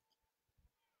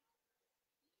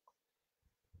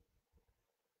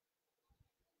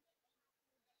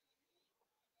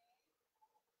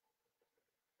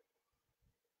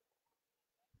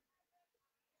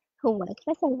 Who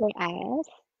watches over us?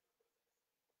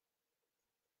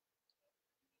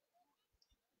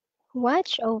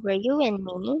 Watch over you and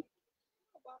me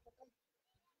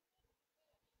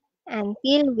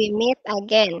until we meet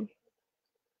again.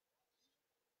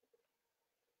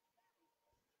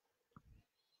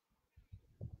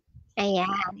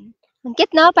 Ayan. Ang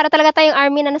cute, no? Para talaga tayong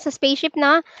army na nasa spaceship,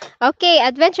 no? Okay,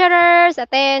 adventurers,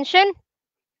 attention.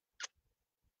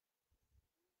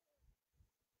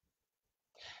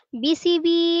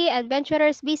 BCB,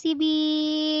 adventurers, BCB.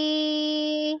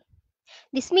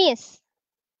 Dismiss.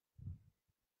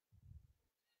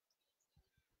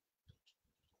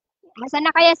 Asan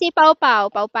na kaya si Pau Pau?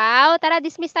 Pau Pau, tara,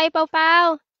 dismiss tayo, Pau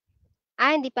Pau.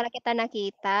 Hindi pala kita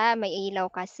nakita. May ilaw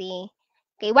kasi.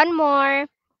 Okay, one more.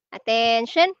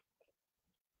 Attention.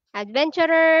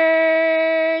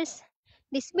 Adventurers.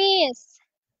 Dismiss.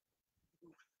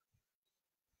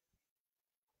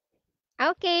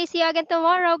 Okay, see you again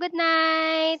tomorrow. Good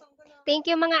night. Thank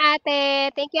you mga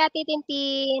ate. Thank you, Ate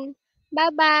Tintin.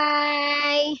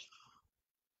 Bye-bye.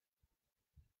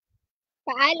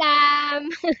 Paalam.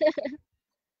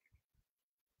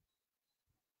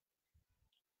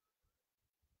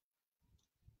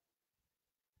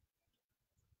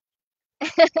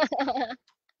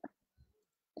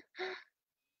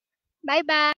 Bye-bye.